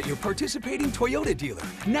starts at your participating Toyota dealer.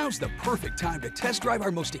 Now's the perfect time to test drive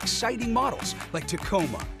our most exciting models like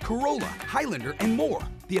Tacoma, Corolla, Highlander, and more.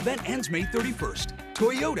 The event ends May 31st.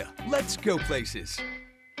 Toyota, let's go places.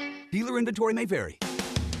 Dealer inventory may vary.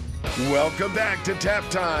 Welcome back to Tap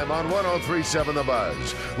Time on 103.7 The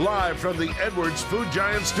Buzz. Live from the Edwards Food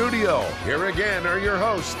Giant studio. Here again are your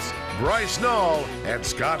hosts, Bryce Nall and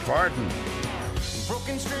Scott Parton.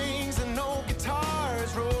 Broken strings and no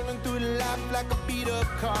guitars, rolling through life like a beat-up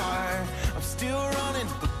car. I'm still running,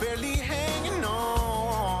 but barely hanging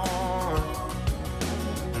on.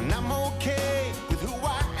 And I'm okay with who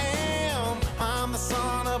I am. I'm the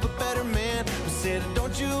son of a better man who said,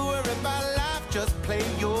 don't you worry about life, just play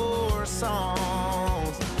your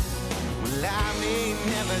songs. Well, I may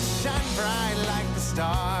never shine bright like the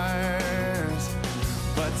stars,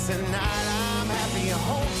 but tonight I'm happy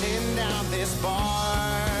holding down this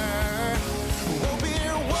bar. Won't be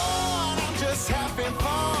one, I'm just having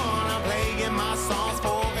fun. I'm playing my songs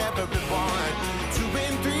for everyone. 2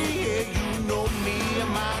 and 3, yeah, you know me. I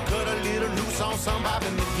might cut a little loose on some Bobby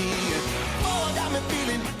McGee. Oh, got me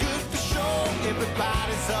feeling good for sure.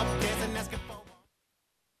 Everybody's up dancing, asking for.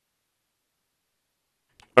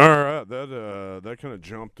 All right, that kind of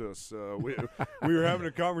jumped us. We were having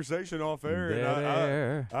a conversation off air,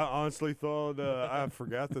 and I honestly thought I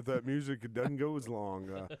forgot that music doesn't go as long.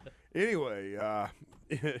 Anyway,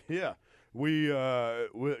 yeah, we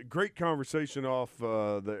great conversation off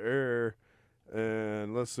the air,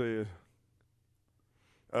 and let's see,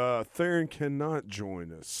 Theron cannot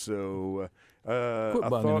join us, so I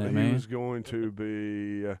thought he was going to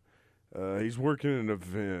be. He's working an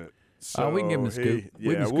event. So we can give him a scoop.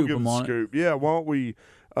 We'll give him a scoop. Yeah, why don't we?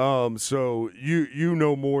 So you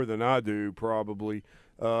know more than I do probably.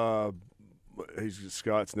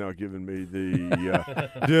 Scott's now giving me the.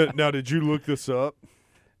 Did you look this up?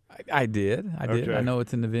 I did. Okay. I know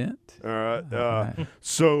it's an event. All right.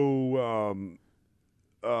 So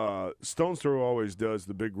Stone's Throw always does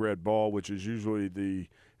the Big Red Ball, which is usually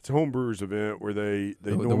it's a homebrewers event where the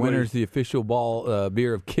winner's the official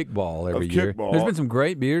beer of kickball every year. There's been some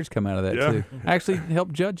great beers come out of that too. I actually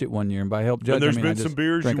helped judge it one year, and by help judge, and there's I mean been some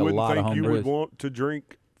beers you wouldn't think you would want to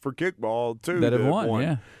drink for kickball too that have won.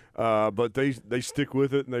 Yeah. But they stick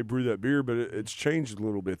with it and they brew that beer, but it's changed a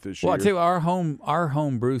little bit this year. Well, I tell you, our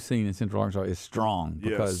home brew scene in Central Arkansas is strong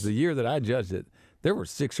because the year that I judged it, there were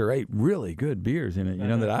 6 or 8 really good beers in it,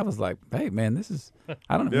 that I was like, hey, man, this is –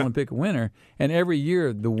 I don't even want to pick a winner. And every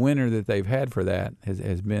year the winner that they've had for that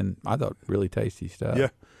has been, I thought, really tasty stuff. Yeah.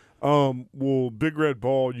 Well, Big Red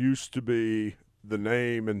Ball used to be the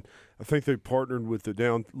name, and I think they partnered with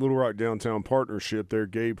the Little Rock Downtown Partnership there,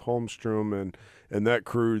 Gabe Holmstrom and that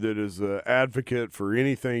crew that is an advocate for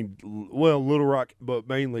anything, Little Rock, but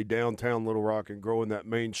mainly downtown Little Rock and growing that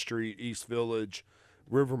Main Street, East Village,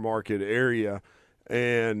 River Market area.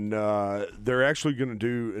 And they're actually going to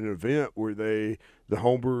do an event where the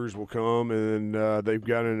homebrewers will come, and they've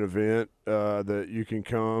got an event that you can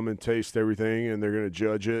come and taste everything, and they're going to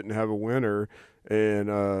judge it and have a winner.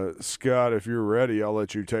 And Scott, if you're ready, I'll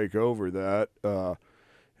let you take over that.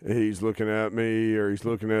 He's looking at me, or he's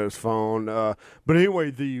looking at his phone. But anyway,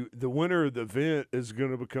 the winner of the event is going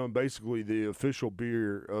to become basically the official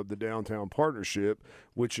beer of the Downtown Partnership,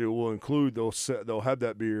 which it will include. They'll have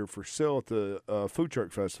that beer for sale at the Food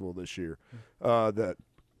Truck Festival this year. That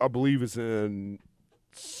I believe is in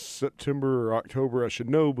September or October. I should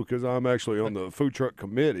know because I'm actually on the food truck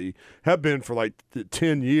committee. Have been for like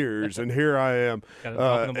 10 years, and here I am.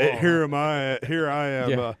 Here I am.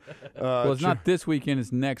 Yeah. Well, it's not this weekend;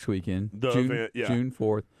 it's next weekend, June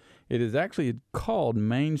 4th. It is actually called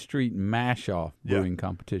Main Street Mash-Off Brewing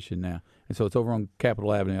Competition now, and so it's over on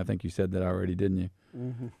Capitol Avenue. I think you said that already, didn't you?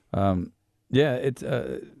 Mm-hmm. It's.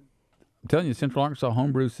 I'm telling you, Central Arkansas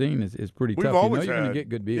homebrew scene is pretty tough. You're going to get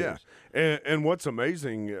good beers. Yeah, and what's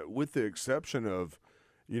amazing, with the exception of,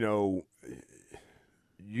 you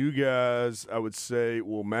guys, I would say,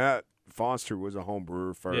 Matt Foster was a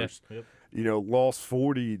homebrewer first. Yeah. Yep. Lost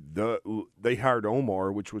 40, they hired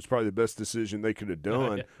Omar, which was probably the best decision they could have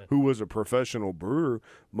done, who was a professional brewer.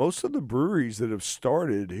 Most of the breweries that have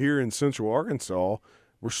started here in Central Arkansas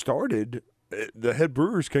were started – the head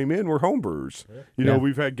brewers came in were home brewers.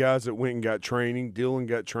 We've had guys that went and got training. Dylan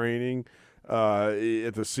got training.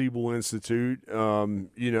 at the Siebel Institute, and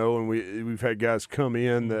we've had guys come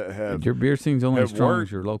in that have. Your beer scene's only as strong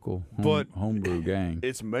as your local homebrew gang.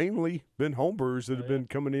 It's mainly been homebrewers that have been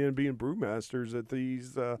coming in being brewmasters at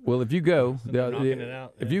these. Well, if you go, you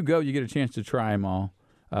get a chance to try them all.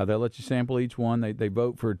 They'll let you sample each one. They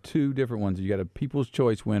vote for 2 different ones. You got a People's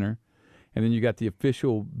Choice winner, and then you got the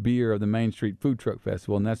official beer of the Main Street Food Truck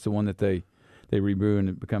Festival, and that's the one that they rebrew and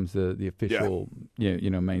it becomes the official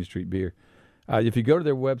Main Street beer. If you go to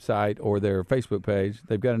their website or their Facebook page,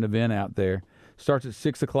 they've got an event out there. Starts at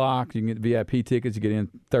 6 o'clock. You can get VIP tickets. You get in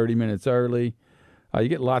 30 minutes early. You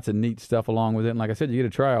get lots of neat stuff along with it. And like I said, you get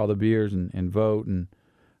to try all the beers and vote. And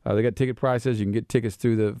they got ticket prices. You can get tickets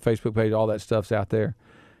through the Facebook page. All that stuff's out there.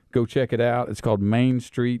 Go check it out. It's called Main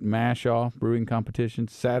Street Mash-Off Brewing Competition,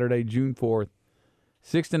 Saturday, June 4th,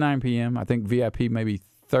 6 to 9 p.m. I think VIP maybe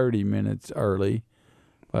 30 minutes early.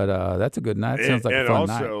 But that's a good night. It sounds like a fun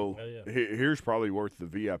night. And also, here's probably worth the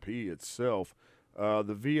VIP itself.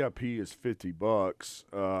 The VIP is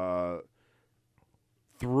 $50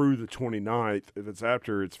 through the 29th. If it's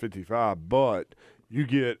after, it's $55. But you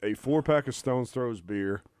get a 4-pack of Stone's Throws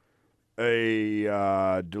beer,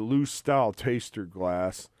 a Duluth-style taster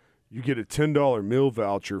glass. You get a $10 meal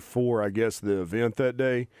voucher for, I guess, the event that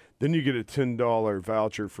day. Then you get a $10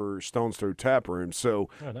 voucher for Stone's Throw Tap Room. So,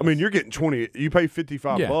 nice. I mean, you're getting $20. You pay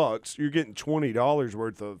 $55. You're getting $20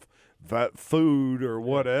 worth of food or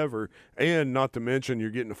whatever. And not to mention, you're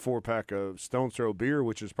getting a 4-pack of Stone's Throw beer,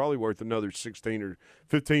 which is probably worth another $15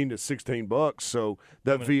 to $16. So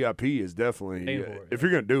that VIP is definitely, if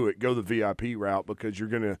you're going to do it, go the VIP route because you're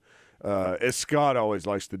going to. As Scott always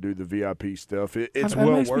likes to do the VIP stuff, it's well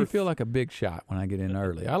worth it. It makes me feel like a big shot when I get in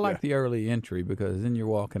early. I like the early entry because then you're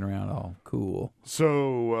walking around all cool.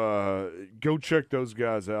 So go check those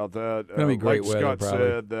guys out. That it's gonna be great like weather, Scott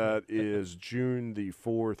said, that is June the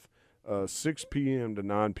 4th, 6 p.m. to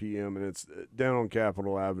 9 p.m., and it's down on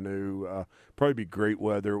Capitol Avenue. Probably be great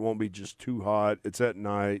weather. It won't be just too hot. It's at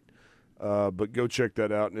night, but go check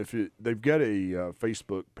that out. And they've got a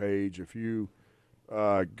Facebook page. If you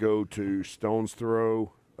go to Stone's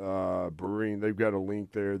Throw Brewing. They've got a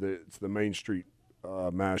link there. It's the Main Street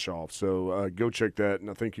Mash-Off. So go check that, and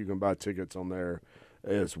I think you can buy tickets on there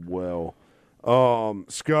as well.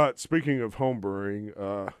 Scott, speaking of home brewing,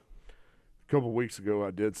 a couple of weeks ago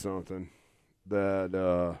I did something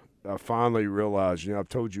that I finally realized. I've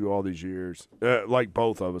told you all these years, like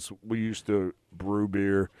both of us, we used to brew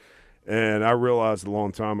beer, and I realized a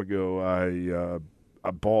long time ago I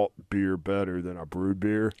bought beer better than I brewed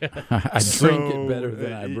beer. I drink it better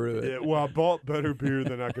than I brew it. Well, I bought better beer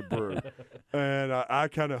than I could brew. And I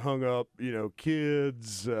kind of hung up,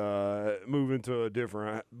 kids, move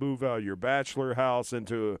out of your bachelor house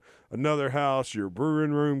into another house, your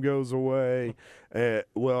brewing room goes away.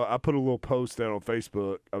 Well, I put a little post out on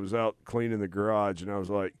Facebook. I was out cleaning the garage, and I was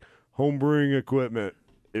like, home brewing equipment,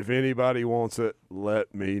 if anybody wants it,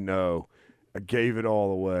 let me know. I gave it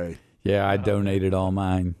all away. Yeah, I donated all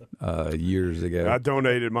mine years ago. I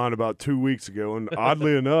donated mine about 2 weeks ago, and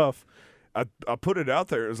oddly enough, I put it out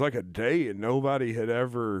there. It was like a day, and nobody had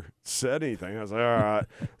ever said anything. I was like, all right.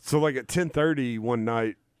 So like at 10:30 one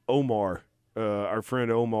night, Omar, our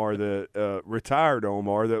friend Omar, that retired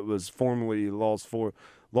Omar, that was formerly Lost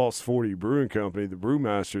 40 Brewing Company, the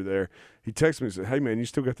brewmaster there, he texted me and said, hey, man, you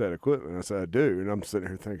still got that equipment? I said, I do. And I'm sitting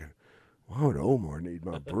here thinking, why would Omar need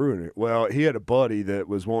my brewing? Well, he had a buddy that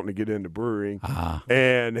was wanting to get into brewing,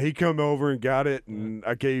 and he come over and got it, and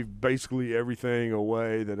I gave basically everything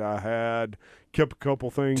away that I had. Kept a couple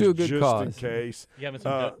things just in case. You having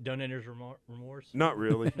some donator's remorse? Not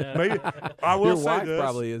really. No. Maybe I will Your say wife this.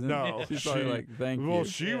 probably isn't. No, she's probably like, thank you. Well,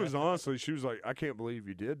 she was honestly, she was like, I can't believe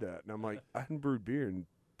you did that, and I'm like, I hadn't brewed beer in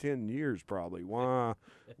 10 years probably. Why?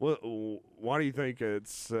 Why do you think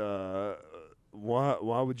it's? Why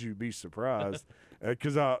would you be surprised?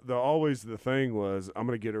 Because always the thing was, I'm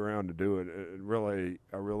going to get around to do it. And really,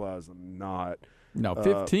 I realized I'm not. No,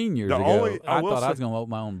 15 years ago, I thought I was going to open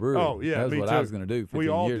my own brewery. Oh, yeah, that was what I was going to do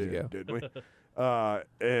 15 years ago. Didn't we?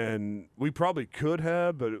 And we probably could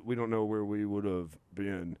have, but we don't know where we would have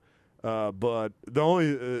been. But the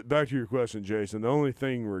only back to your question, Jason, the only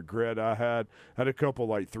regret I had a couple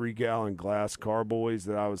like 3-gallon glass carboys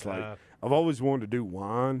that I was like, I've always wanted to do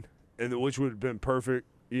wine. And which would have been perfect,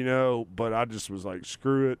 but I just was like,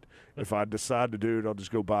 screw it. If I decide to do it, I'll just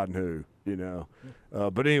go buy new,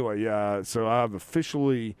 But anyway, yeah, so I've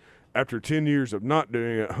officially, after 10 years of not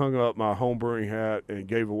doing it, hung up my home brewing hat and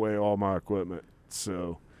gave away all my equipment.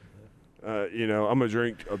 So, I'm going to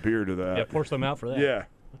drink a beer to that. Yeah, pour some out for that. Yeah.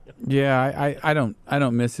 Yeah, I don't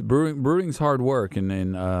miss it. Brewing's hard work, and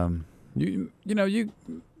then,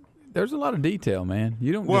 there's a lot of detail, man.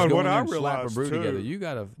 You don't just go in there and slap a brew together. You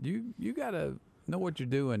gotta know what you're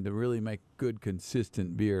doing to really make good,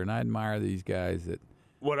 consistent beer. And I admire these guys that.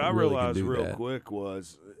 What I realized real quick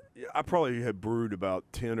was I probably had brewed about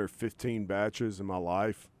 10 or 15 batches in my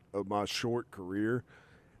life of my short career,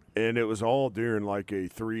 and it was all during like a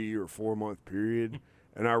 3 or 4 month period.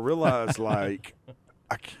 And I realized like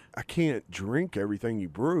I can't drink everything you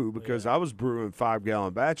brew because I was brewing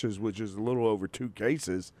 5-gallon batches, which is a little over 2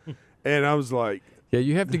 cases, and I was like. Yeah,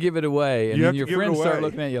 you have to give it away, and then your friends start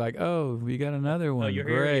looking at you like, "Oh, we got another one,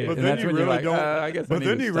 great." But and then that's you when really you're like, don't. I guess but I need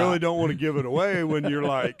then to you stop. really don't want to give it away when you're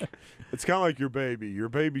like, it's kind of like your baby. Your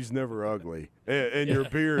baby's never ugly, and your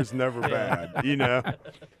beer is never bad, you know.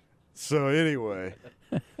 So anyway,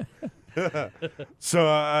 so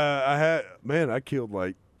I killed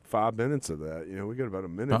like 5 minutes of that. You know, we got about a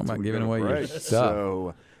minute. Talking about giving away your stuff.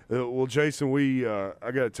 So. Well, Jason,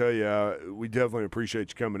 I got to tell you, we definitely appreciate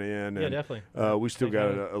you coming in. Yeah, and, definitely. We still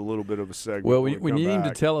got a little bit of a segment. Well, we need him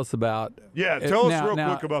to tell us about. Yeah, tell us real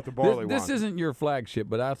quick about the barley wine. This isn't your flagship,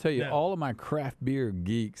 but I'll tell you, all of my craft beer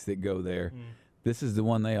geeks that go there, this is the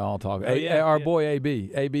one they all talk about. Our boy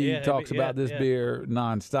AB. AB talks about this beer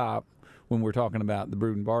nonstop when we're talking about the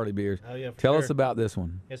brewed and barley beers. Oh, yeah, tell us about this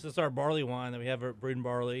one. Yes, this is our barley wine that we have at Brewed and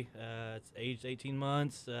Barley. It's aged 18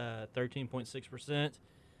 months, 13.6%.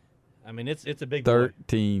 I mean, it's a big boy.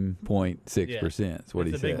 13.6% is what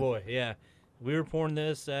he said. It's a big boy, yeah. We were pouring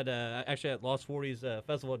this at actually at Lost 40's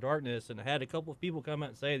Festival of Darkness, and I had a couple of people come out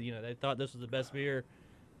and say, you know, they thought this was the best beer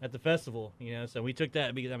at the festival, you know. So we took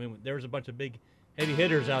that because, I mean, there was a bunch of big heavy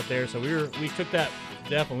hitters out there, so we took that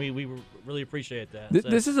definitely. We really appreciate that.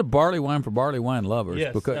 This is a barley wine for barley wine lovers.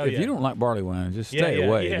 Yes. Because if you don't like barley wine, just stay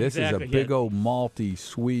away. This is a big old malty,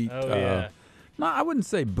 sweet. No, I wouldn't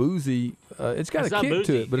say boozy. It's got a kick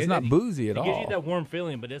to it, but it's not boozy at all. It gives you that warm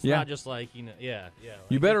feeling, but it's not just like, you know, Like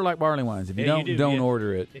you better like barley wines. If you don't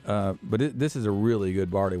order it. But this is a really good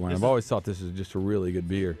barley wine. I've always thought this is just a really good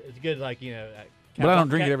beer. It's good, like, you know. But I don't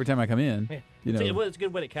drink it every time I come in. You know, it's a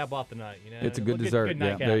good way to cap off the night. You know, it's a good dessert. Good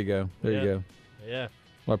There you go. There you go. Yeah.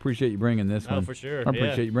 Well, I appreciate you bringing this one. Oh, for sure. I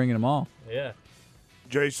appreciate you bringing them all. Yeah.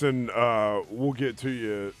 Jason, we'll get to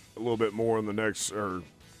you a little bit more in the next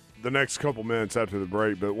couple minutes after the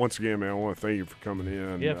break. But once again, man, I want to thank you for coming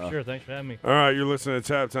in. Yeah, for sure. Thanks for having me. All right, you're listening to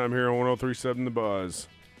Tap Time here on 103.7 The Buzz.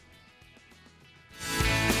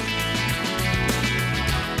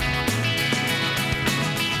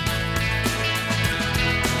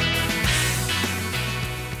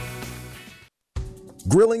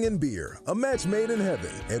 Grilling and beer, a match made in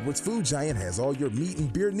heaven. Edwards Food Giant has all your meat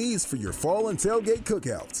and beer needs for your fall and tailgate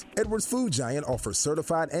cookouts. Edwards Food Giant offers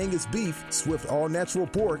certified Angus beef, Swift all-natural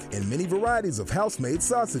pork, and many varieties of house-made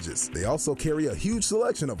sausages. They also carry a huge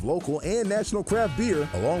selection of local and national craft beer,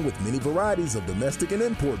 along with many varieties of domestic and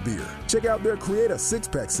import beer. Check out their Create a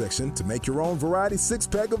Six-Pack section to make your own variety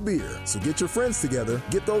six-pack of beer. So get your friends together,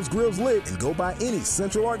 get those grills lit, and go by any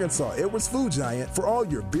Central Arkansas Edwards Food Giant for all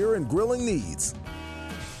your beer and grilling needs.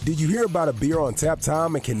 Did you hear about a beer on Tap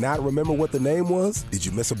Time and cannot remember what the name was? Did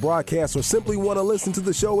you miss a broadcast or simply want to listen to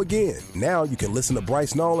the show again? Now you can listen to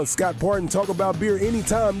Bryce Nall and Scott Parton talk about beer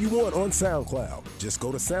anytime you want on SoundCloud. Just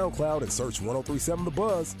go to SoundCloud and search 103.7 The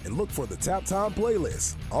Buzz and look for the Tap Time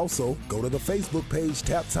playlist. Also, go to the Facebook page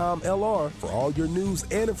Tap Time LR for all your news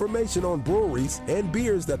and information on breweries and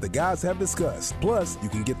beers that the guys have discussed. Plus, you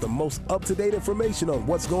can get the most up-to-date information on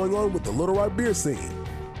what's going on with the Little Rock beer scene.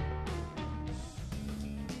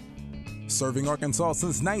 Serving Arkansas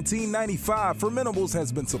since 1995, Fermentables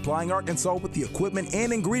has been supplying Arkansas with the equipment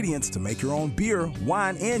and ingredients to make your own beer,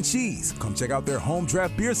 wine, and cheese. Come check out their home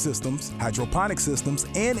draft beer systems, hydroponic systems,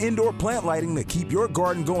 and indoor plant lighting to keep your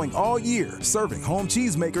garden going all year. Serving home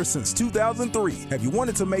cheesemakers since 2003. Have you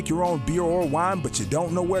wanted to make your own beer or wine but you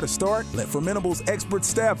don't know where to start? Let Fermentables expert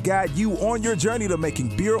staff guide you on your journey to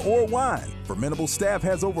making beer or wine. Fermentables staff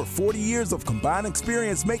has over 40 years of combined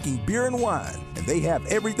experience making beer and wine, and they have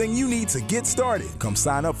everything you need to get started. Come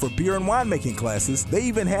sign up for beer and winemaking classes. They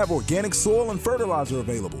even have organic soil and fertilizer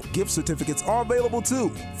available. Gift certificates are available too.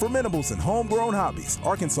 Fermentables and Homegrown Hobbies,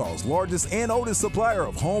 Arkansas's largest and oldest supplier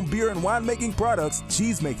of home beer and winemaking products,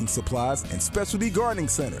 cheese-making supplies, and specialty gardening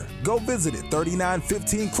center. Go visit at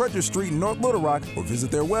 3915 Crutcher Street in North Little Rock or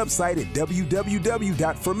visit their website at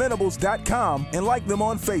www.fermentables.com and like them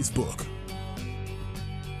on Facebook.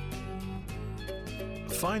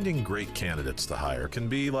 Finding great candidates to hire can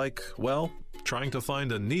be like, well, trying to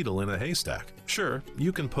find a needle in a haystack. Sure,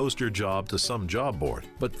 you can post your job to some job board,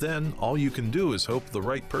 but then all you can do is hope the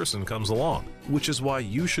right person comes along, which is why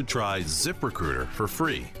you should try ZipRecruiter for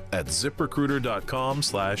free at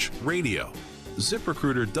ziprecruiter.com/radio.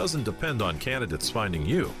 ZipRecruiter doesn't depend on candidates finding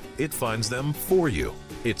you. It finds them for you.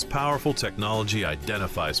 Its powerful technology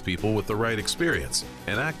identifies people with the right experience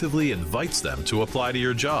and actively invites them to apply to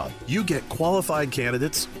your job. You get qualified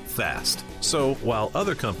candidates fast. So while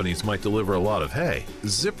other companies might deliver a lot of hay,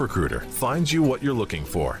 ZipRecruiter finds you what you're looking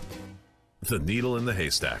for. The needle in the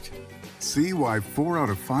haystack. See why 4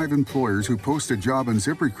 out of 5 employers who post a job on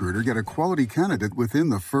ZipRecruiter get a quality candidate within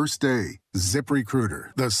the first day.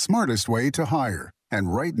 ZipRecruiter, the smartest way to hire.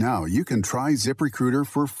 And right now, you can try ZipRecruiter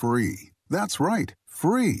for free. That's right,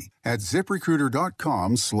 free at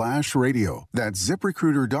ZipRecruiter.com/radio. That's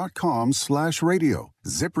ZipRecruiter.com/radio.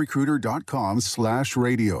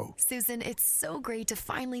 ZipRecruiter.com/radio. Susan, it's so great to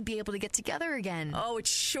finally be able to get together again. Oh, it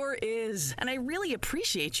sure is. And I really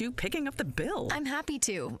appreciate you picking up the bill. I'm happy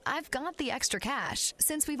to. I've got the extra cash.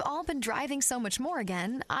 Since we've all been driving so much more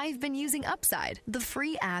again, I've been using Upside, the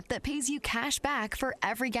free app that pays you cash back for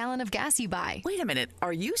every gallon of gas you buy. Wait a minute.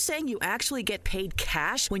 Are you saying you actually get paid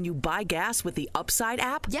cash when you buy gas with the Upside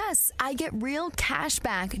app? Yes, I get real cash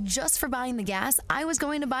back just for buying the gas I was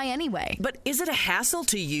going to buy anyway. But is it a hassle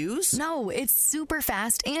to use? No, it's super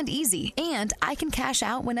fast and easy, and I can cash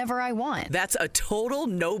out whenever I want. That's a total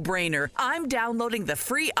no-brainer. I'm downloading the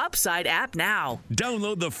free Upside app now.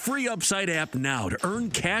 Download the free Upside app now to earn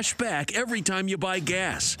cash back every time you buy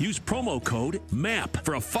gas. Use promo code MAP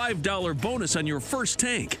for a $5 bonus on your first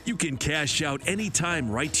tank. You can cash out anytime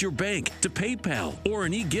right to your bank, to PayPal, or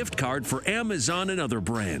an e-gift card for Amazon and other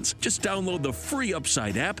brands. Just download the free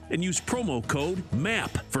Upside app and use promo code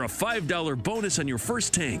MAP for a $5 bonus on your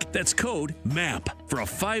first tank. That's code MAP for a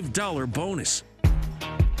 $5 bonus.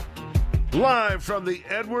 Live from the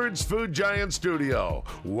Edwards Food Giant studio,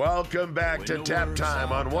 welcome back to Tap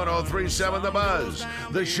Time on 103.7 The Buzz,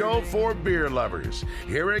 the show for beer lovers.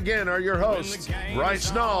 Here again are your hosts,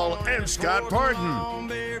 Bryce Nall and Scott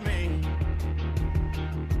Parton.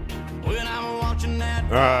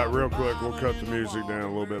 All right, real quick, we'll cut the music down a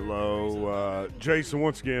little bit low. Jason,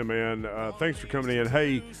 once again, man, thanks for coming in.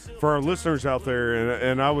 Hey, for our listeners out there,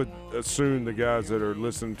 and I would assume the guys that are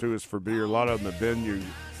listening to us for beer, a lot of them have been to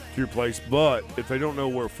your place, but if they don't know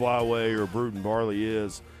where Flyway or Brewed and Barley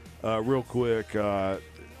is, real quick,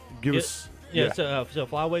 give us. Yeah, so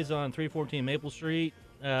Flyway's on 314 Maple Street,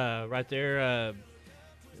 right there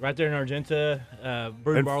in Argenta.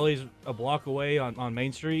 Brewed and Barley's a block away on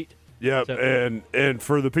Main Street. Yeah, So, and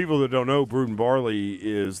for the people that don't know, Brewed and Barley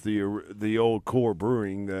is the old core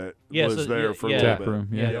brewing that was there for a little bit. Room,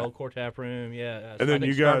 the old core tap room, yeah. And then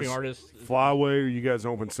you guys, artists, Flyway, you guys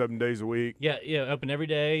open 7 days a week? Yeah, open every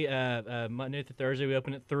day. Monday through Thursday we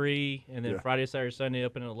open at 3, and then Friday, Saturday, Sunday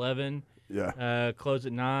open at 11. Yeah. Close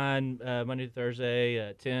at 9. Monday through Thursday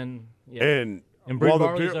at 10. Yeah. And Brewed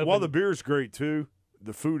while the beer's great too,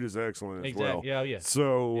 the food is excellent as well. Yeah.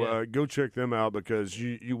 So go check them out because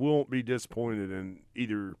you won't be disappointed in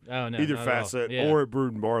either facet or at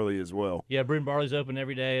Brewed and Barley as well. Yeah, Brewed and Barley's open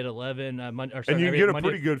every day at 11. And you can get a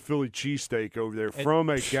pretty good Philly cheesesteak over there from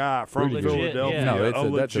a guy from Philadelphia. Yeah. No, a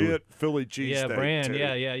legit Philly cheesesteak. Yeah, brand. Too.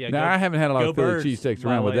 Yeah. Now, I haven't had a lot of Philly cheesesteaks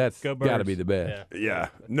around, but that's got to be the best. Yeah.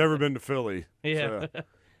 Never been to Philly. Yeah. So.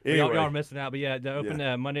 Anyway. Anyway. Y'all are missing out, but they're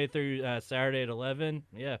open Monday through Saturday at 11.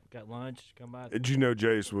 Yeah, got lunch. Come by. Did you know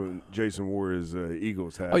Jason wore his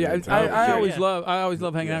Eagles hat? Oh yeah, I always love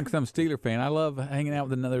hanging out because I'm a Steeler fan. I love hanging out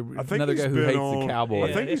with another guy who hates the Cowboys.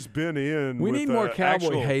 I think he's been in. We need more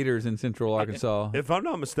Cowboy haters in Central Arkansas. If I'm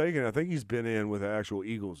not mistaken, I think he's been in with an actual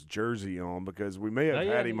Eagles jersey on because we may have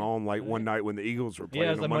had him on like one night when the Eagles were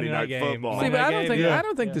playing on Monday Night Football. See, but I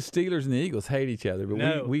don't think the Steelers and the Eagles hate each other,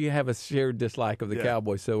 but we have a shared dislike of the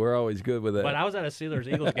Cowboys. So we're always good with it. But I was at a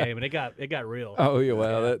Steelers-Eagles game, and it got real. Oh, yeah,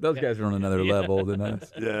 well, those guys are on another level than us.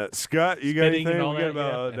 Yeah. Scott, you got anything? We got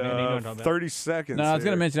about 30 seconds. No, I was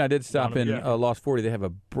going to mention I did stop in Lost 40. They have a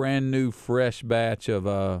brand-new, fresh batch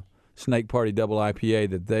of Snake Party Double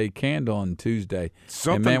IPA that they canned on Tuesday.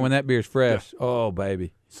 And, man, when that beer's fresh, oh,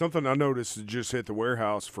 baby. Something I noticed that just hit the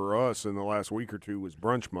warehouse for us in the last week or two was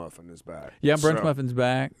Brunch Muffin is back. Yeah, Brunch Muffin's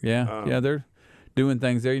back. Yeah, they're doing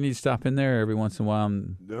things there. You need to stop in there every once in a while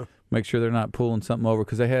and make sure they're not pulling something over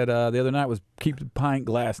because they had the other night was Keep the Pint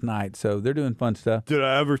Glass night, so they're doing fun stuff. Did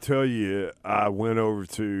I ever tell you I went over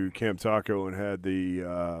to Camp Taco and had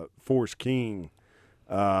the Force King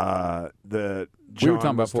that John we were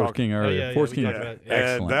talking about Force King earlier. Force King, excellent.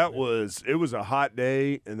 And it was a hot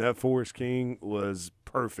day, and that Force King was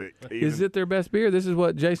perfect. Is it their best beer? This is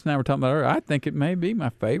what Jason and I were talking about earlier. I think it may be my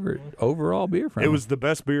favorite overall beer from them. It was the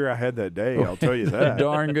best beer I had that day, I'll tell you that.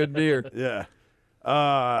 Darn good beer. Yeah.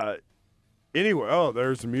 Anyway,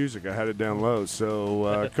 there's the music. I had it down low. So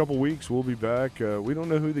a couple weeks, we'll be back. We don't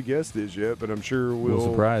know who the guest is yet, but I'm sure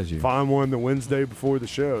we'll surprise you. Find one the Wednesday before the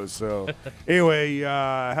show. So anyway,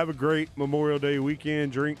 have a great Memorial Day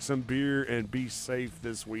weekend. Drink some beer and be safe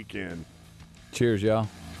this weekend. Cheers, y'all.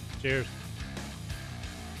 Cheers.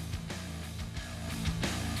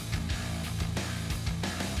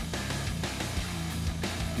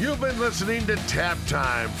 You've been listening to Tap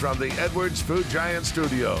Time from the Edwards Food Giant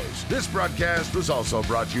Studios. This broadcast was also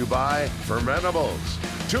brought to you by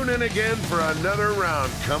Fermentables. Tune in again for another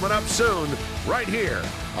round coming up soon, right here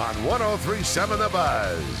on 103.7 The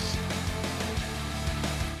Buzz.